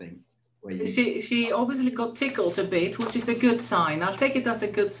kind of thing. Where she obviously got tickled a bit, which is a good sign. I'll take it as a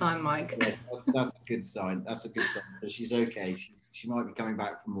good sign, Mike. Yes, that's a good sign. That's a good sign. So she's okay. She might be coming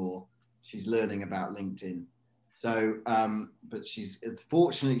back for more. She's learning about LinkedIn. So, but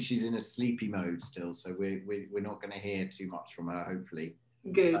fortunately she's in a sleepy mode still. So we're not going to hear too much from her, hopefully.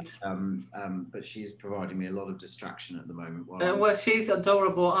 Good. But she's providing me a lot of distraction at the moment. Well, she's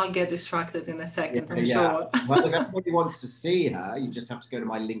adorable. I'll get distracted in a second, I'm sure. Well, if anybody wants to see her, you just have to go to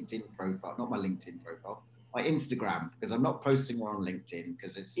my LinkedIn profile, not my LinkedIn profile, my Instagram, because I'm not posting her on LinkedIn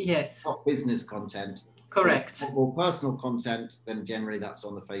because it's not business content. Correct. More personal content, then generally that's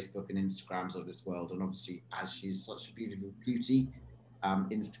on the Facebook and Instagrams of this world. And obviously, as she's such a beautiful beauty,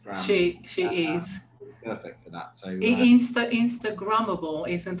 Instagram. She is perfect for that. So Instagrammable,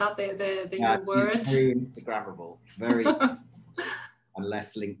 isn't that the new word? She's very Instagrammable, very and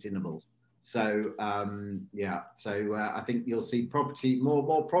less LinkedInable. So I think you'll see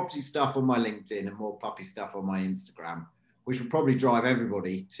more property stuff on my LinkedIn and more puppy stuff on my Instagram. which would probably drive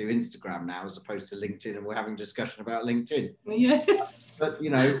everybody to Instagram now as opposed to LinkedIn, and we're having a discussion about LinkedIn. Yes. But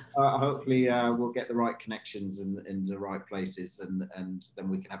hopefully we'll get the right connections in the right places, and then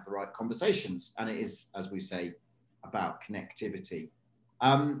we can have the right conversations. And it is, as we say, about connectivity.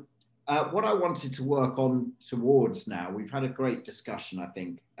 What I wanted to work on towards now, we've had a great discussion, I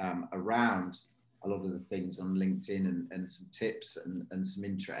think, around a lot of the things on LinkedIn and some tips and some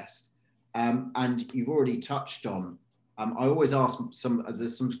interest. And you've already touched on, I always ask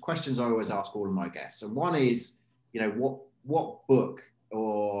there's some questions I always ask all of my guests. And one is, what book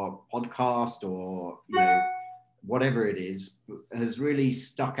or podcast or, whatever it is, has really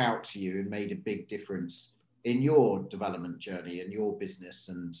stuck out to you and made a big difference in your development journey, in your business,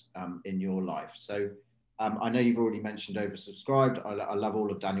 and in your life. So I know you've already mentioned Oversubscribed. I love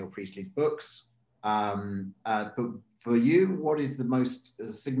all of Daniel Priestley's books. But for you, what is the most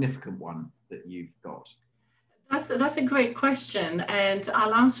significant one that you've got? That's a great question, and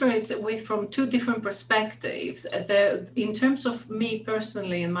I'll answer it from two different perspectives. In terms of me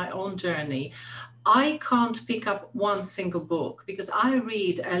personally in my own journey, I can't pick up one single book because I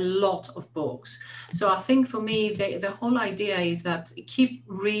read a lot of books. So I think for me, the whole idea is that keep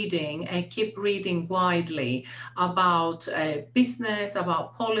reading and keep reading widely about business,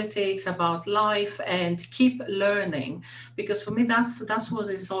 about politics, about life, and keep learning. Because for me, that's what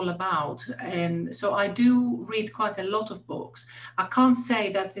it's all about. And so I do read quite a lot of books. I can't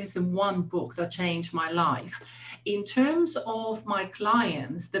say that there's the one book that changed my life. In terms of my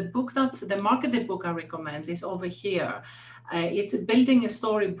clients, the marketing book I recommend is over here. It's Building a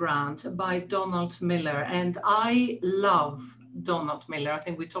Story Brand by Donald Miller. And I love Donald Miller. I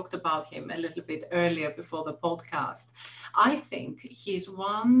think we talked about him a little bit earlier before the podcast. I think he's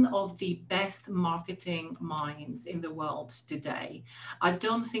one of the best marketing minds in the world today. I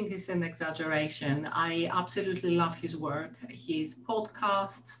don't think it's an exaggeration. I absolutely love his work, his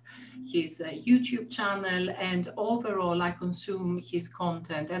podcasts, his YouTube channel, and overall I consume his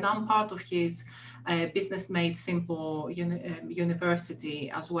content, and I'm part of his Business Made Simple University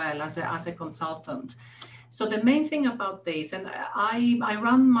as well as a consultant. So the main thing about this, and I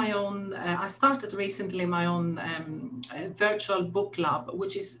run my own, I started recently my own virtual book club,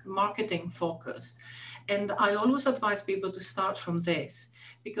 which is marketing focused. And I always advise people to start from this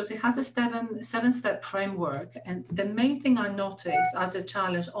because it has a seven-step framework. And the main thing I notice as a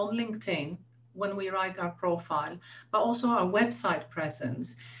challenge on LinkedIn when we write our profile, but also our website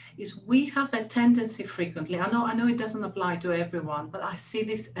presence, is we have a tendency frequently, I know it doesn't apply to everyone, but I see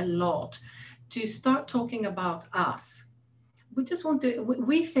this a lot, to start talking about us.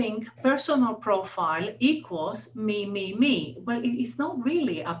 We think personal profile equals me. Well, it's not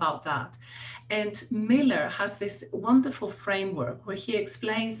really about that. And Miller has this wonderful framework where he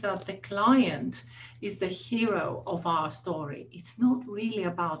explains that the client is the hero of our story. It's not really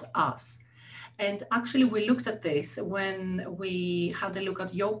about us. And actually, we looked at this when we had a look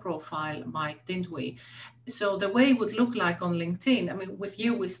at your profile, Mike, didn't we? So the way it would look like on LinkedIn, I mean, with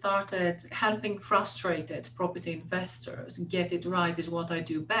you, we started helping frustrated property investors get it right is what I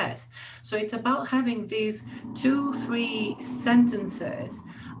do best. So it's about having these 2-3 sentences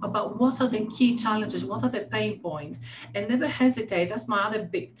about what are the key challenges, what are the pain points, and never hesitate. That's my other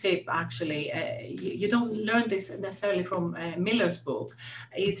big tip, actually. You don't learn this necessarily from Miller's book,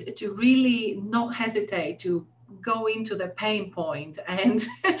 is to really not hesitate to go into the pain point and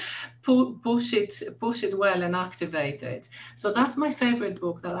push it well and activate it. So that's my favorite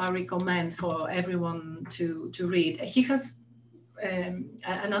book that I recommend for everyone to read. He has and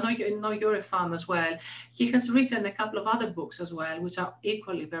I know you're a fan as well. He has written a couple of other books as well, which are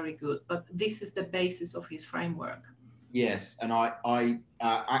equally very good, but this is the basis of his framework. Yes, and I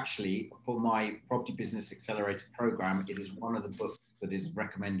actually, for my Property Business Accelerator program, it is one of the books that is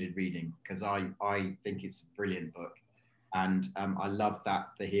recommended reading because I think it's a brilliant book, and I love that,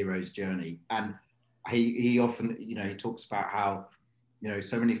 the hero's journey. And he often, he talks about how,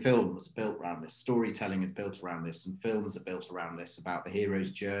 so many films are built around this, storytelling is built around this, and films are built around this, about the hero's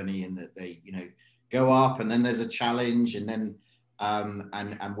journey, and that they, go up and then there's a challenge, and then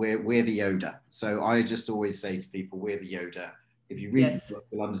and we're the Yoda. So I just always say to people, we're the Yoda. If you read the book,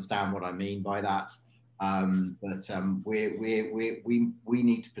 you'll understand what I mean by that. We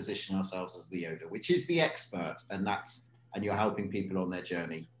need to position ourselves as the Yoda, which is the expert, and you're helping people on their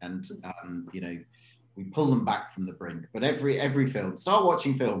journey, and we pull them back from the brink. But every film, start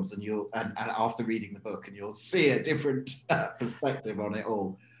watching films, and after reading the book, and you'll see a different perspective on it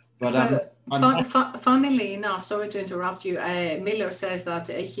all. But funnily enough, sorry to interrupt you, Miller says that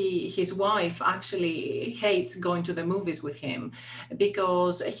his wife actually hates going to the movies with him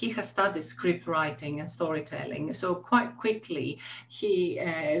because he has studied script writing and storytelling. So quite quickly,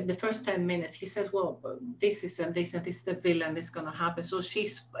 the first 10 minutes, he says, well, this is and this and this is the villain that's going to happen. So he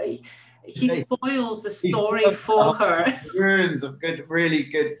spoils the story for her. Ruins of really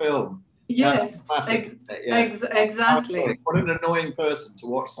good film. Yes, yes. Exactly. What an annoying person to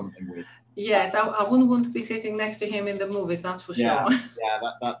watch something with. Yes, I wouldn't want to be sitting next to him in the movies, that's for sure.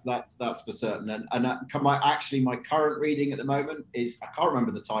 Yeah, that's for certain. And my current reading at the moment is, I can't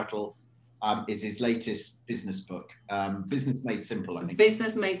remember the title, is his latest business book, Business Made Simple, I think.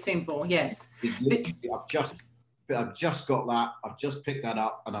 Business Made Simple, yes. I've just got that, I've just picked that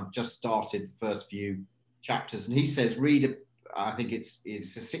up, and I've just started the first few chapters. And he says, read it, I think it's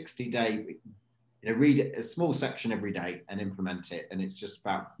a 60-day, read a small section every day and implement it. And it's just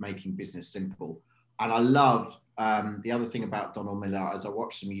about making business simple. And I love the other thing about Donald Miller, as I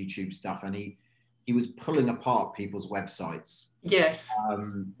watched some YouTube stuff, and he was pulling apart people's websites. Yes.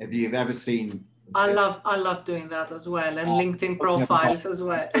 If you've ever seen, I love doing that as well, and LinkedIn profiles as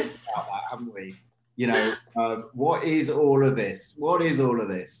well. About that, haven't we? What is all of this? What is all of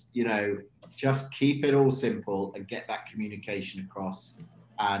this? Just keep it all simple and get that communication across.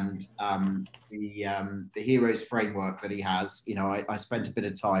 And the Heroes framework that he has, I spent a bit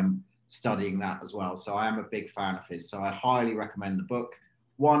of time studying that as well. So I am a big fan of his. So I highly recommend the book.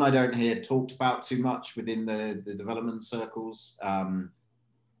 One, I don't hear talked about too much within the development circles,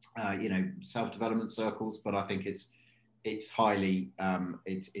 self-development circles, but I think it's highly,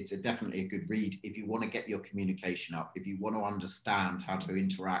 it's definitely a good read if you want to get your communication up, if you want to understand how to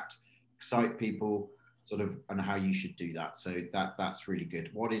interact, excite people, sort of, and how you should do that. So that's really good.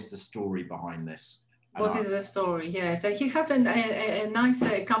 What is the story behind this? What is the story? Yes, and he has a nice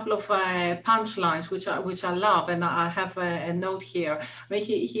couple of punchlines which I love, and I have a note here. Where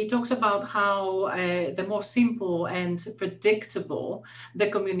he talks about how the more simple and predictable the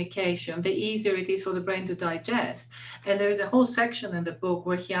communication, the easier it is for the brain to digest. And there is a whole section in the book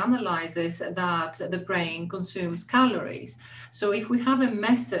where he analyzes that the brain consumes calories. So if we have a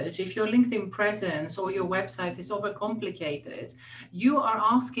message, if your LinkedIn presence or your website is overcomplicated, you are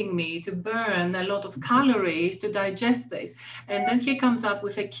asking me to burn a lot of calories to digest this. And then he comes up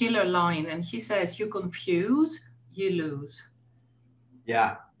with a killer line, and he says, you confuse, you lose.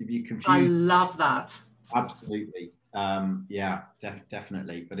 Yeah, if you confuse. I love that. Absolutely.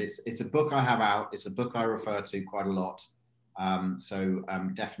 Definitely. But it's a book I have out. It's a book I refer to quite a lot. So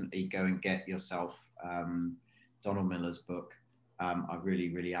definitely go and get yourself Donald Miller's book. I really,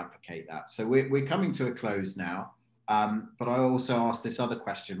 really advocate that. So we're coming to a close now. But I also asked this other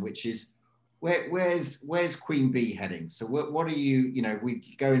question, which is, where's Queen Bee heading? So what are you, we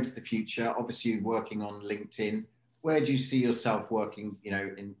go into the future, obviously working on LinkedIn. Where do you see yourself working,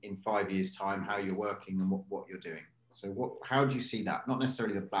 in 5 years' time, how you're working and what you're doing? So how do you see that? Not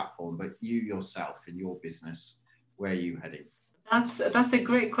necessarily the platform, but you yourself in your business, where are you heading? That's a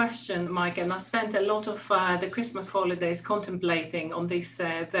great question, Mike, and I spent a lot of the Christmas holidays contemplating on this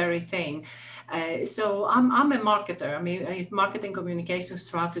very thing. So I'm a marketer. I mean, marketing communication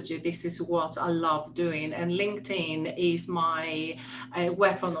strategy, this is what I love doing. And LinkedIn is my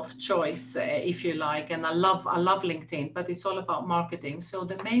weapon of choice, if you like. And I love LinkedIn, but it's all about marketing. So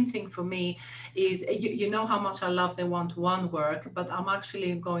the main thing for me is, you know how much I love the one-to-one work, but I'm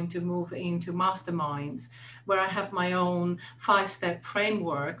actually going to move into masterminds where I have my own 5-step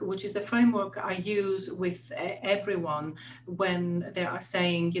framework, which is the framework I use with everyone when they are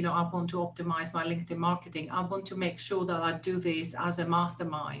saying, I want to optimize my LinkedIn marketing. I want to make sure that I do this as a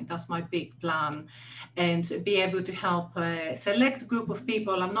mastermind. That's my big plan, and be able to help a select group of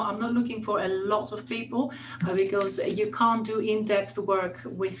people. I'm not looking for a lot of people because you can't do in-depth work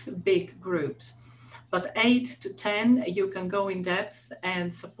with big groups. But 8 to 10, you can go in depth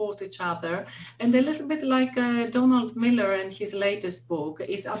and support each other. And a little bit like Donald Miller and his latest book,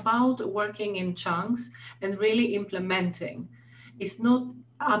 is about working in chunks and really implementing. It's not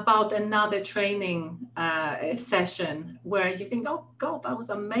about another training session where you think, oh God, that was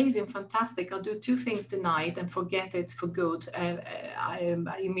amazing, fantastic. I'll do 2 things tonight and forget it for good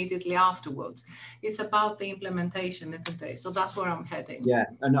immediately afterwards. It's about the implementation, isn't it? So that's where I'm heading.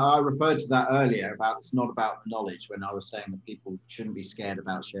 Yes, and I referred to that earlier about it's not about the knowledge, when I was saying that people shouldn't be scared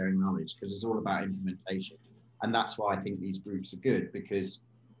about sharing knowledge, because it's all about implementation. And that's why I think these groups are good, because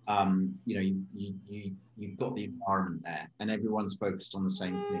you've got the environment there and everyone's focused on the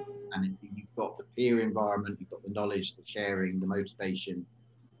same thing, and you've got the peer environment, you've got the knowledge, the sharing, the motivation,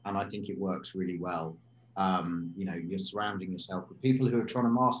 and I think it works really well. You're surrounding yourself with people who are trying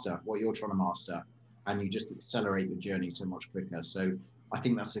to master what you're trying to master, and you just accelerate your journey so much quicker. So I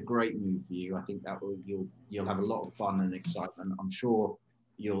think that's a great move for you. I think that you'll have a lot of fun and excitement. I'm sure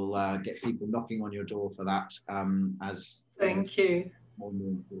you'll get people knocking on your door for that. Thank you. More and more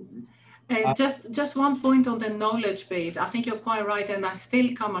important. Just one point on the knowledge bit. I think you're quite right, and I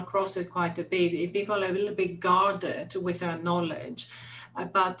still come across it quite a bit. People are a little bit guarded with their knowledge.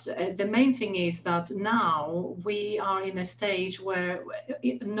 But the main thing is that now we are in a stage where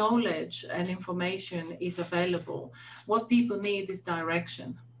knowledge and information is available. What people need is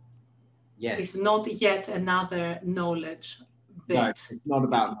direction. Yes. It's not yet another knowledge bit. No, it's not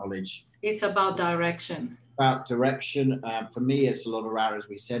about knowledge. It's about direction. About direction. For me, it's a lot around, as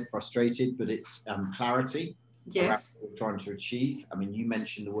we said, frustrated, but it's clarity. Yes. What we're trying to achieve. I mean, you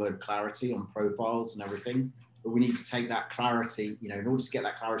mentioned the word clarity on profiles and everything, but we need to take that clarity, in order to get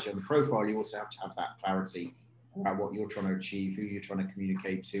that clarity on the profile, you also have to have that clarity about what you're trying to achieve, who you're trying to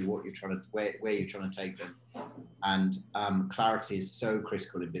communicate to, what you're trying to, where you're trying to take them. And clarity is so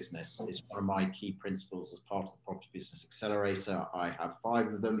critical in business. It's one of my key principles as part of the Property Business Accelerator. I have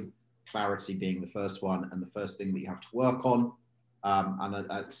 5 of them, clarity being the first one and the first thing that you have to work on. And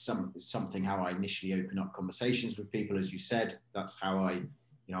that's something how I initially open up conversations with people, as you said. That's how I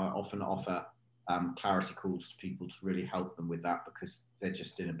often offer clarity calls to people to really help them with that, because they're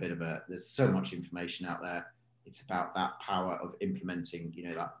just in a bit of there's so much information out there. It's about that power of implementing,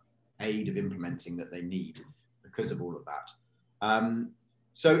 that aid of implementing that they need because of all of that.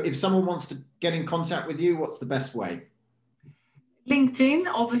 So if someone wants to get in contact with you, what's the best way? LinkedIn,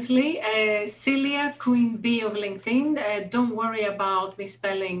 obviously, Celia, Queen Bee of LinkedIn. Don't worry about me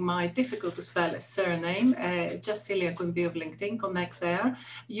spelling my difficult to spell surname, just Celia, Queen Bee of LinkedIn, connect there.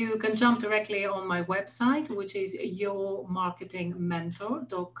 You can jump directly on my website, which is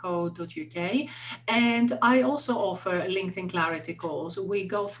yourmarketingmentor.co.uk. And I also offer LinkedIn Clarity calls. We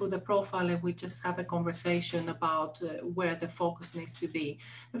go through the profile and we just have a conversation about where the focus needs to be.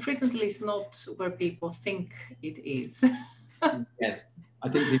 And frequently it's not where people think it is. Yes, I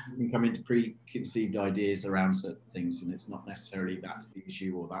think people can come into preconceived ideas around certain things, and it's not necessarily that's the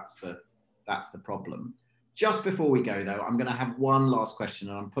issue or that's the problem. Just before we go, though, I'm going to have one last question,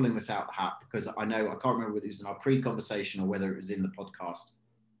 and I'm pulling this out the hat because I know I can't remember whether it was in our pre-conversation or whether it was in the podcast.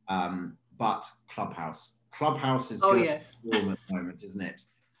 But Clubhouse is going warm at the moment, isn't it?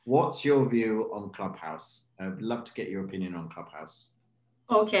 What's your view on Clubhouse? I'd love to get your opinion on Clubhouse.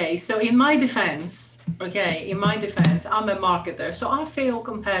 Okay, so in my defense, I'm a marketer, so I feel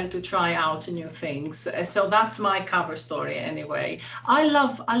compelled to try out new things. So that's my cover story anyway. I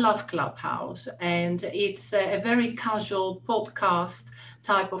love Clubhouse, and it's a very casual podcast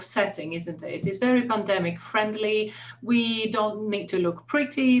type of setting, isn't it? It's very pandemic friendly. We don't need to look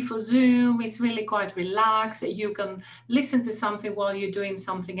pretty for Zoom. It's really quite relaxed. You can listen to something while you're doing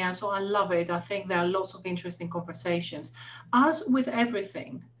something else. So I love it. I think there are lots of interesting conversations. As with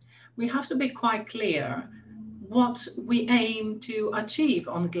everything, we have to be quite clear what we aim to achieve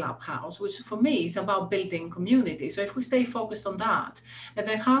on Clubhouse, which for me is about building community. So if we stay focused on that, and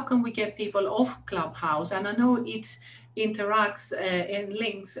then how can we get people off Clubhouse? And I know it interacts in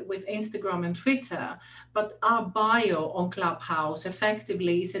links with Instagram and Twitter, but our bio on Clubhouse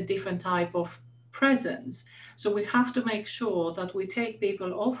effectively is a different type of presence. So we have to make sure that we take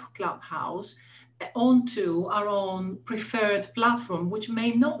people off Clubhouse onto our own preferred platform, which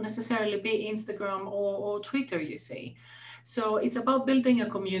may not necessarily be Instagram or Twitter, you see. So it's about building a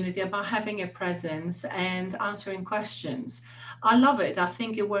community, about having a presence and answering questions. I love it. I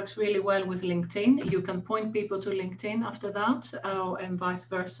think it works really well with LinkedIn. You can point people to LinkedIn after that, and vice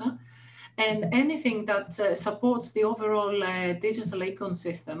versa. And anything that supports the overall digital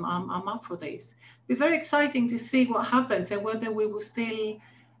ecosystem, I'm up for this. It'll be very exciting to see what happens and whether we will still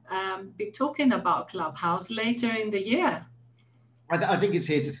be talking about Clubhouse later in the year. I think it's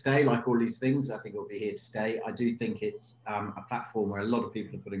here to stay, like all these things. I think it'll be here to stay. I do think it's a platform where a lot of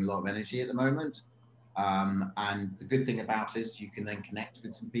people are putting a lot of energy at the moment. And the good thing about it is you can then connect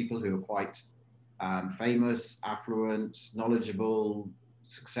with some people who are quite famous, affluent, knowledgeable,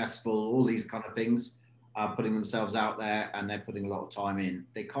 successful, all these kind of things, putting themselves out there, and they're putting a lot of time in.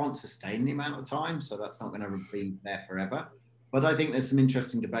 They can't sustain the amount of time, so that's not going to be there forever. But I think there's some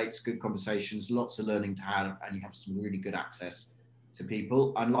interesting debates, good conversations, lots of learning to have, and you have some really good access to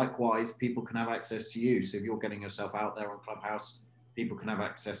people. And likewise, people can have access to you. So if you're getting yourself out there on Clubhouse, people can have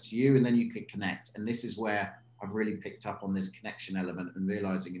access to you, and then you can connect. And this is where I've really picked up on this connection element and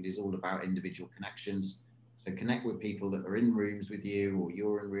realizing it is all about individual connections. So connect with people that are in rooms with you, or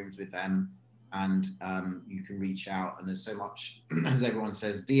you're in rooms with them, and you can reach out. And there's so much, as everyone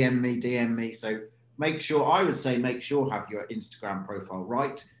says, DM me. So I would say make sure have your Instagram profile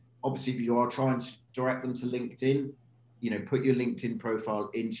right. Obviously, if you are trying to direct them to LinkedIn, put your LinkedIn profile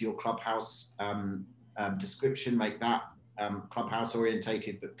into your Clubhouse description, make that Clubhouse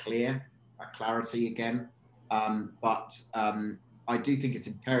orientated but clear, that clarity again. But I do think it's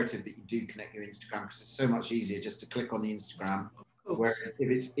imperative that you do connect your Instagram, because it's so much easier just to click on the Instagram. Whereas if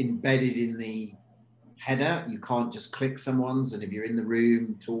it's embedded in the header, you can't just click someone's, and if you're in the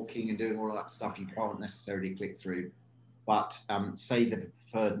room talking and doing all of that stuff, you can't necessarily click through. But say the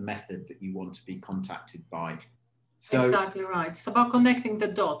preferred method that you want to be contacted by. So exactly right. It's about connecting the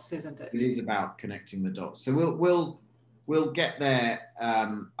dots, isn't it? It is about connecting the dots. So we'll get there.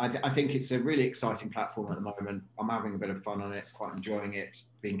 I think it's a really exciting platform at the moment. I'm having a bit of fun on it, quite enjoying it.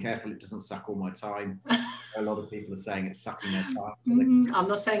 Being careful it doesn't suck all my time. A lot of people are saying it's sucking their time. So I'm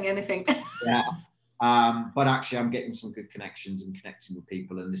not saying anything. Yeah. But actually, I'm getting some good connections and connecting with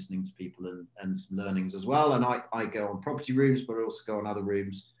people and listening to people and some learnings as well. And I go on property rooms, but I also go on other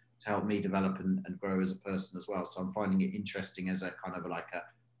rooms to help me develop and grow as a person as well. So I'm finding it interesting as a kind of like a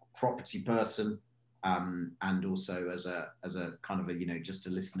property person, and also as a kind of a, just a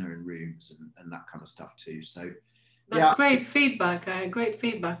listener in rooms and that kind of stuff too. So that's great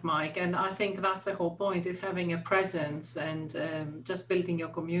feedback, Mike. And I think that's the whole point, is having a presence and just building your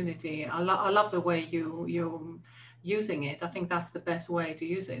community. I love the way you're using it. I think that's the best way to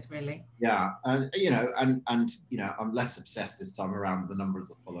use it, really. Yeah, and I'm less obsessed this time around with the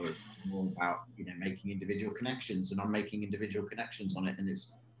numbers of followers. It's more about making individual connections, and I'm making individual connections on it, and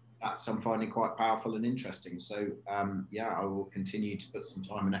that's I'm finding quite powerful and interesting. So I will continue to put some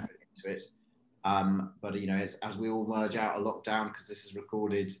time and effort into it. But as we all merge out of lockdown, because this is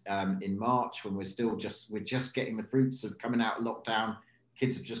recorded in March, when we're just getting the fruits of coming out of lockdown.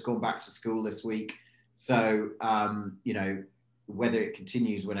 Kids have just gone back to school this week, so whether it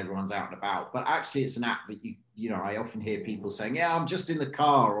continues when everyone's out and about. But actually, it's an app that I often hear people saying, "Yeah, I'm just in the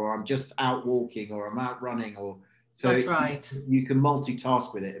car," or "I'm just out walking," or "I'm out running," or so. That's right. You can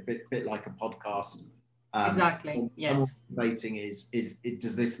multitask with it a bit like a podcast. Exactly. Yes. Debating is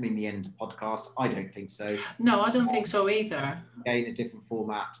does this mean the end of podcasts? I don't think so. No, I don't think so either. Again, a different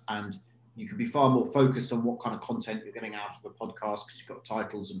format, and you can be far more focused on what kind of content you're getting out of a podcast, because you've got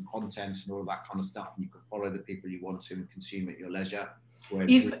titles and content and all of that kind of stuff, and you can follow the people you want to and consume at your leisure.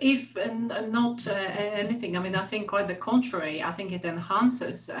 If not anything, I mean, I think quite the contrary. I think it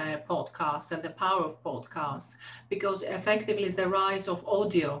enhances podcasts and the power of podcasts, because effectively it's the rise of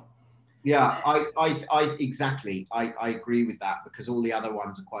audio. Yeah, I exactly. I agree with that, because all the other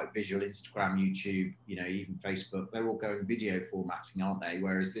ones are quite visual. Instagram, YouTube, even Facebook, they're all going video formatting, aren't they?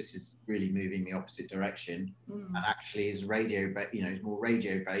 Whereas this is really moving the opposite direction, and actually is radio, but is more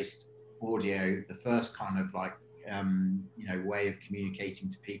radio based audio. The first kind of like way of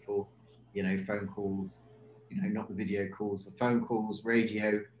communicating to people, phone calls, not the video calls, the phone calls,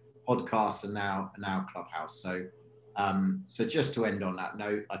 radio, podcasts, and now Clubhouse. So just to end on that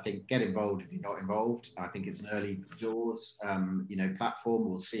note, I think get involved if you're not involved. I think it's an early doors, platform.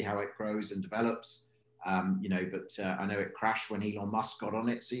 We'll see how it grows and develops. But I know it crashed when Elon Musk got on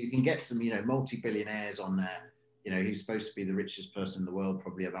it. So you can get some, multi-billionaires on there. He's supposed to be the richest person in the world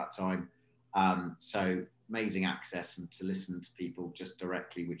probably at that time. So amazing access and to listen to people just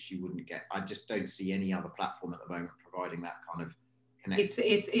directly, which you wouldn't get. I just don't see any other platform at the moment providing that kind of connection.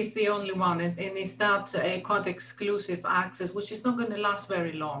 It's the only one, and it's that quite exclusive access, which is not going to last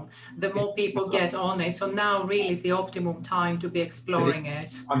very long. The more people get on it, so now really is the optimum time to be exploring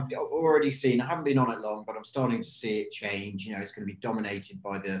it. I've already seen, I haven't been on it long, but I'm starting to see it change. It's going to be dominated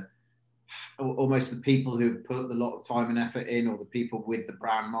by almost the people who've put a lot of time and effort in, or the people with the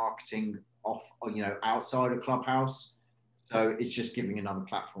brand marketing outside of Clubhouse. So it's just giving another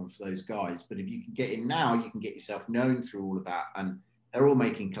platform for those guys. But if you can get in now, you can get yourself known through all of that. And they're all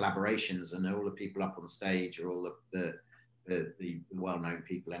making collaborations, and all the people up on stage are all the well-known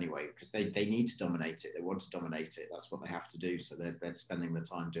people anyway, because they need to dominate it. They want to dominate it. That's what they have to do. So they're spending the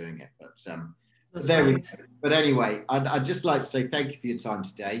time doing it. But there we go. But anyway, I'd just like to say thank you for your time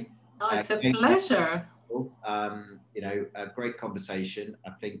today. Oh, it's a pleasure. A great conversation.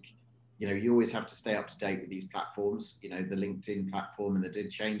 I think you always have to stay up to date with these platforms, the LinkedIn platform and the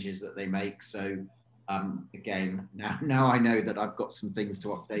changes that they make. So again, now I know that I've got some things to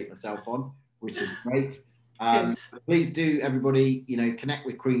update myself on, which is great. Please do, everybody, connect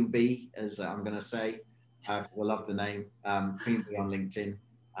with Queen Bee, as I'm going to say, because I love the name, Queen Bee on LinkedIn,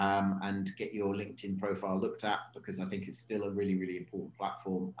 and get your LinkedIn profile looked at, because I think it's still a really, really important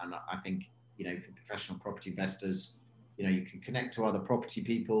platform. And I think, for professional property investors, you can connect to other property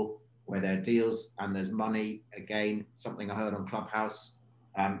people where there are deals and there's money. Again, something I heard on Clubhouse,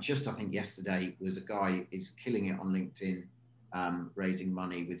 Just I think yesterday was a guy is killing it on LinkedIn, raising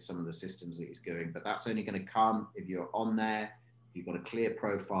money with some of the systems that he's doing. But that's only going to come if you're on there, you've got a clear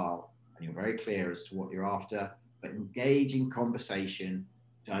profile, and you're very clear as to what you're after. But engage in conversation.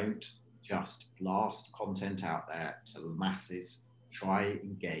 Don't just blast content out there to the masses. Try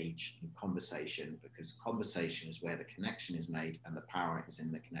engage in conversation, because conversation is where the connection is made and the power is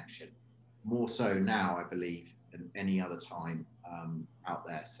in the connection. More so now, I believe, than any other time out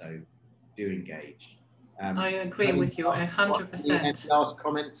there. So do engage. I agree with you 100%. Any last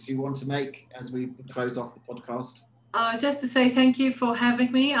comments you want to make as we close off the podcast? Just to say thank you for having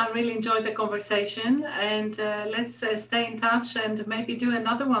me. I really enjoyed the conversation, and let's stay in touch and maybe do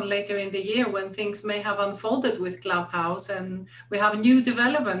another one later in the year when things may have unfolded with Clubhouse and we have new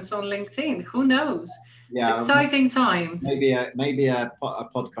developments on LinkedIn. Who knows? Yeah, it's exciting times. Maybe a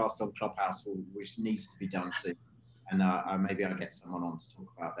podcast on Clubhouse which needs to be done soon, and maybe I'll get someone on to talk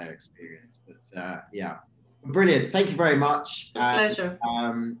about their experience. But yeah, brilliant. Thank you very much. Pleasure.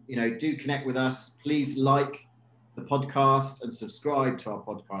 Do connect with us. Please like the podcast and subscribe to our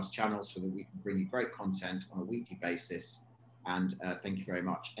podcast channel so that we can bring you great content on a weekly basis. And thank you very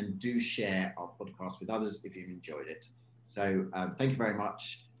much. And do share our podcast with others if you've enjoyed it. So thank you very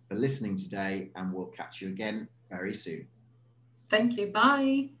much for listening today, and we'll catch you again very soon. Thank you.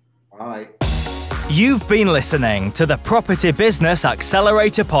 Bye. Bye. You've been listening to the Property Business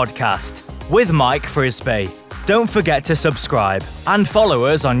Accelerator podcast with Mike Frisby. Don't forget to subscribe and follow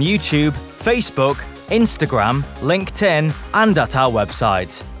us on YouTube, Facebook, Instagram, LinkedIn, and at our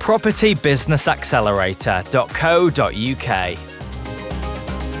website, propertybusinessaccelerator.co.uk.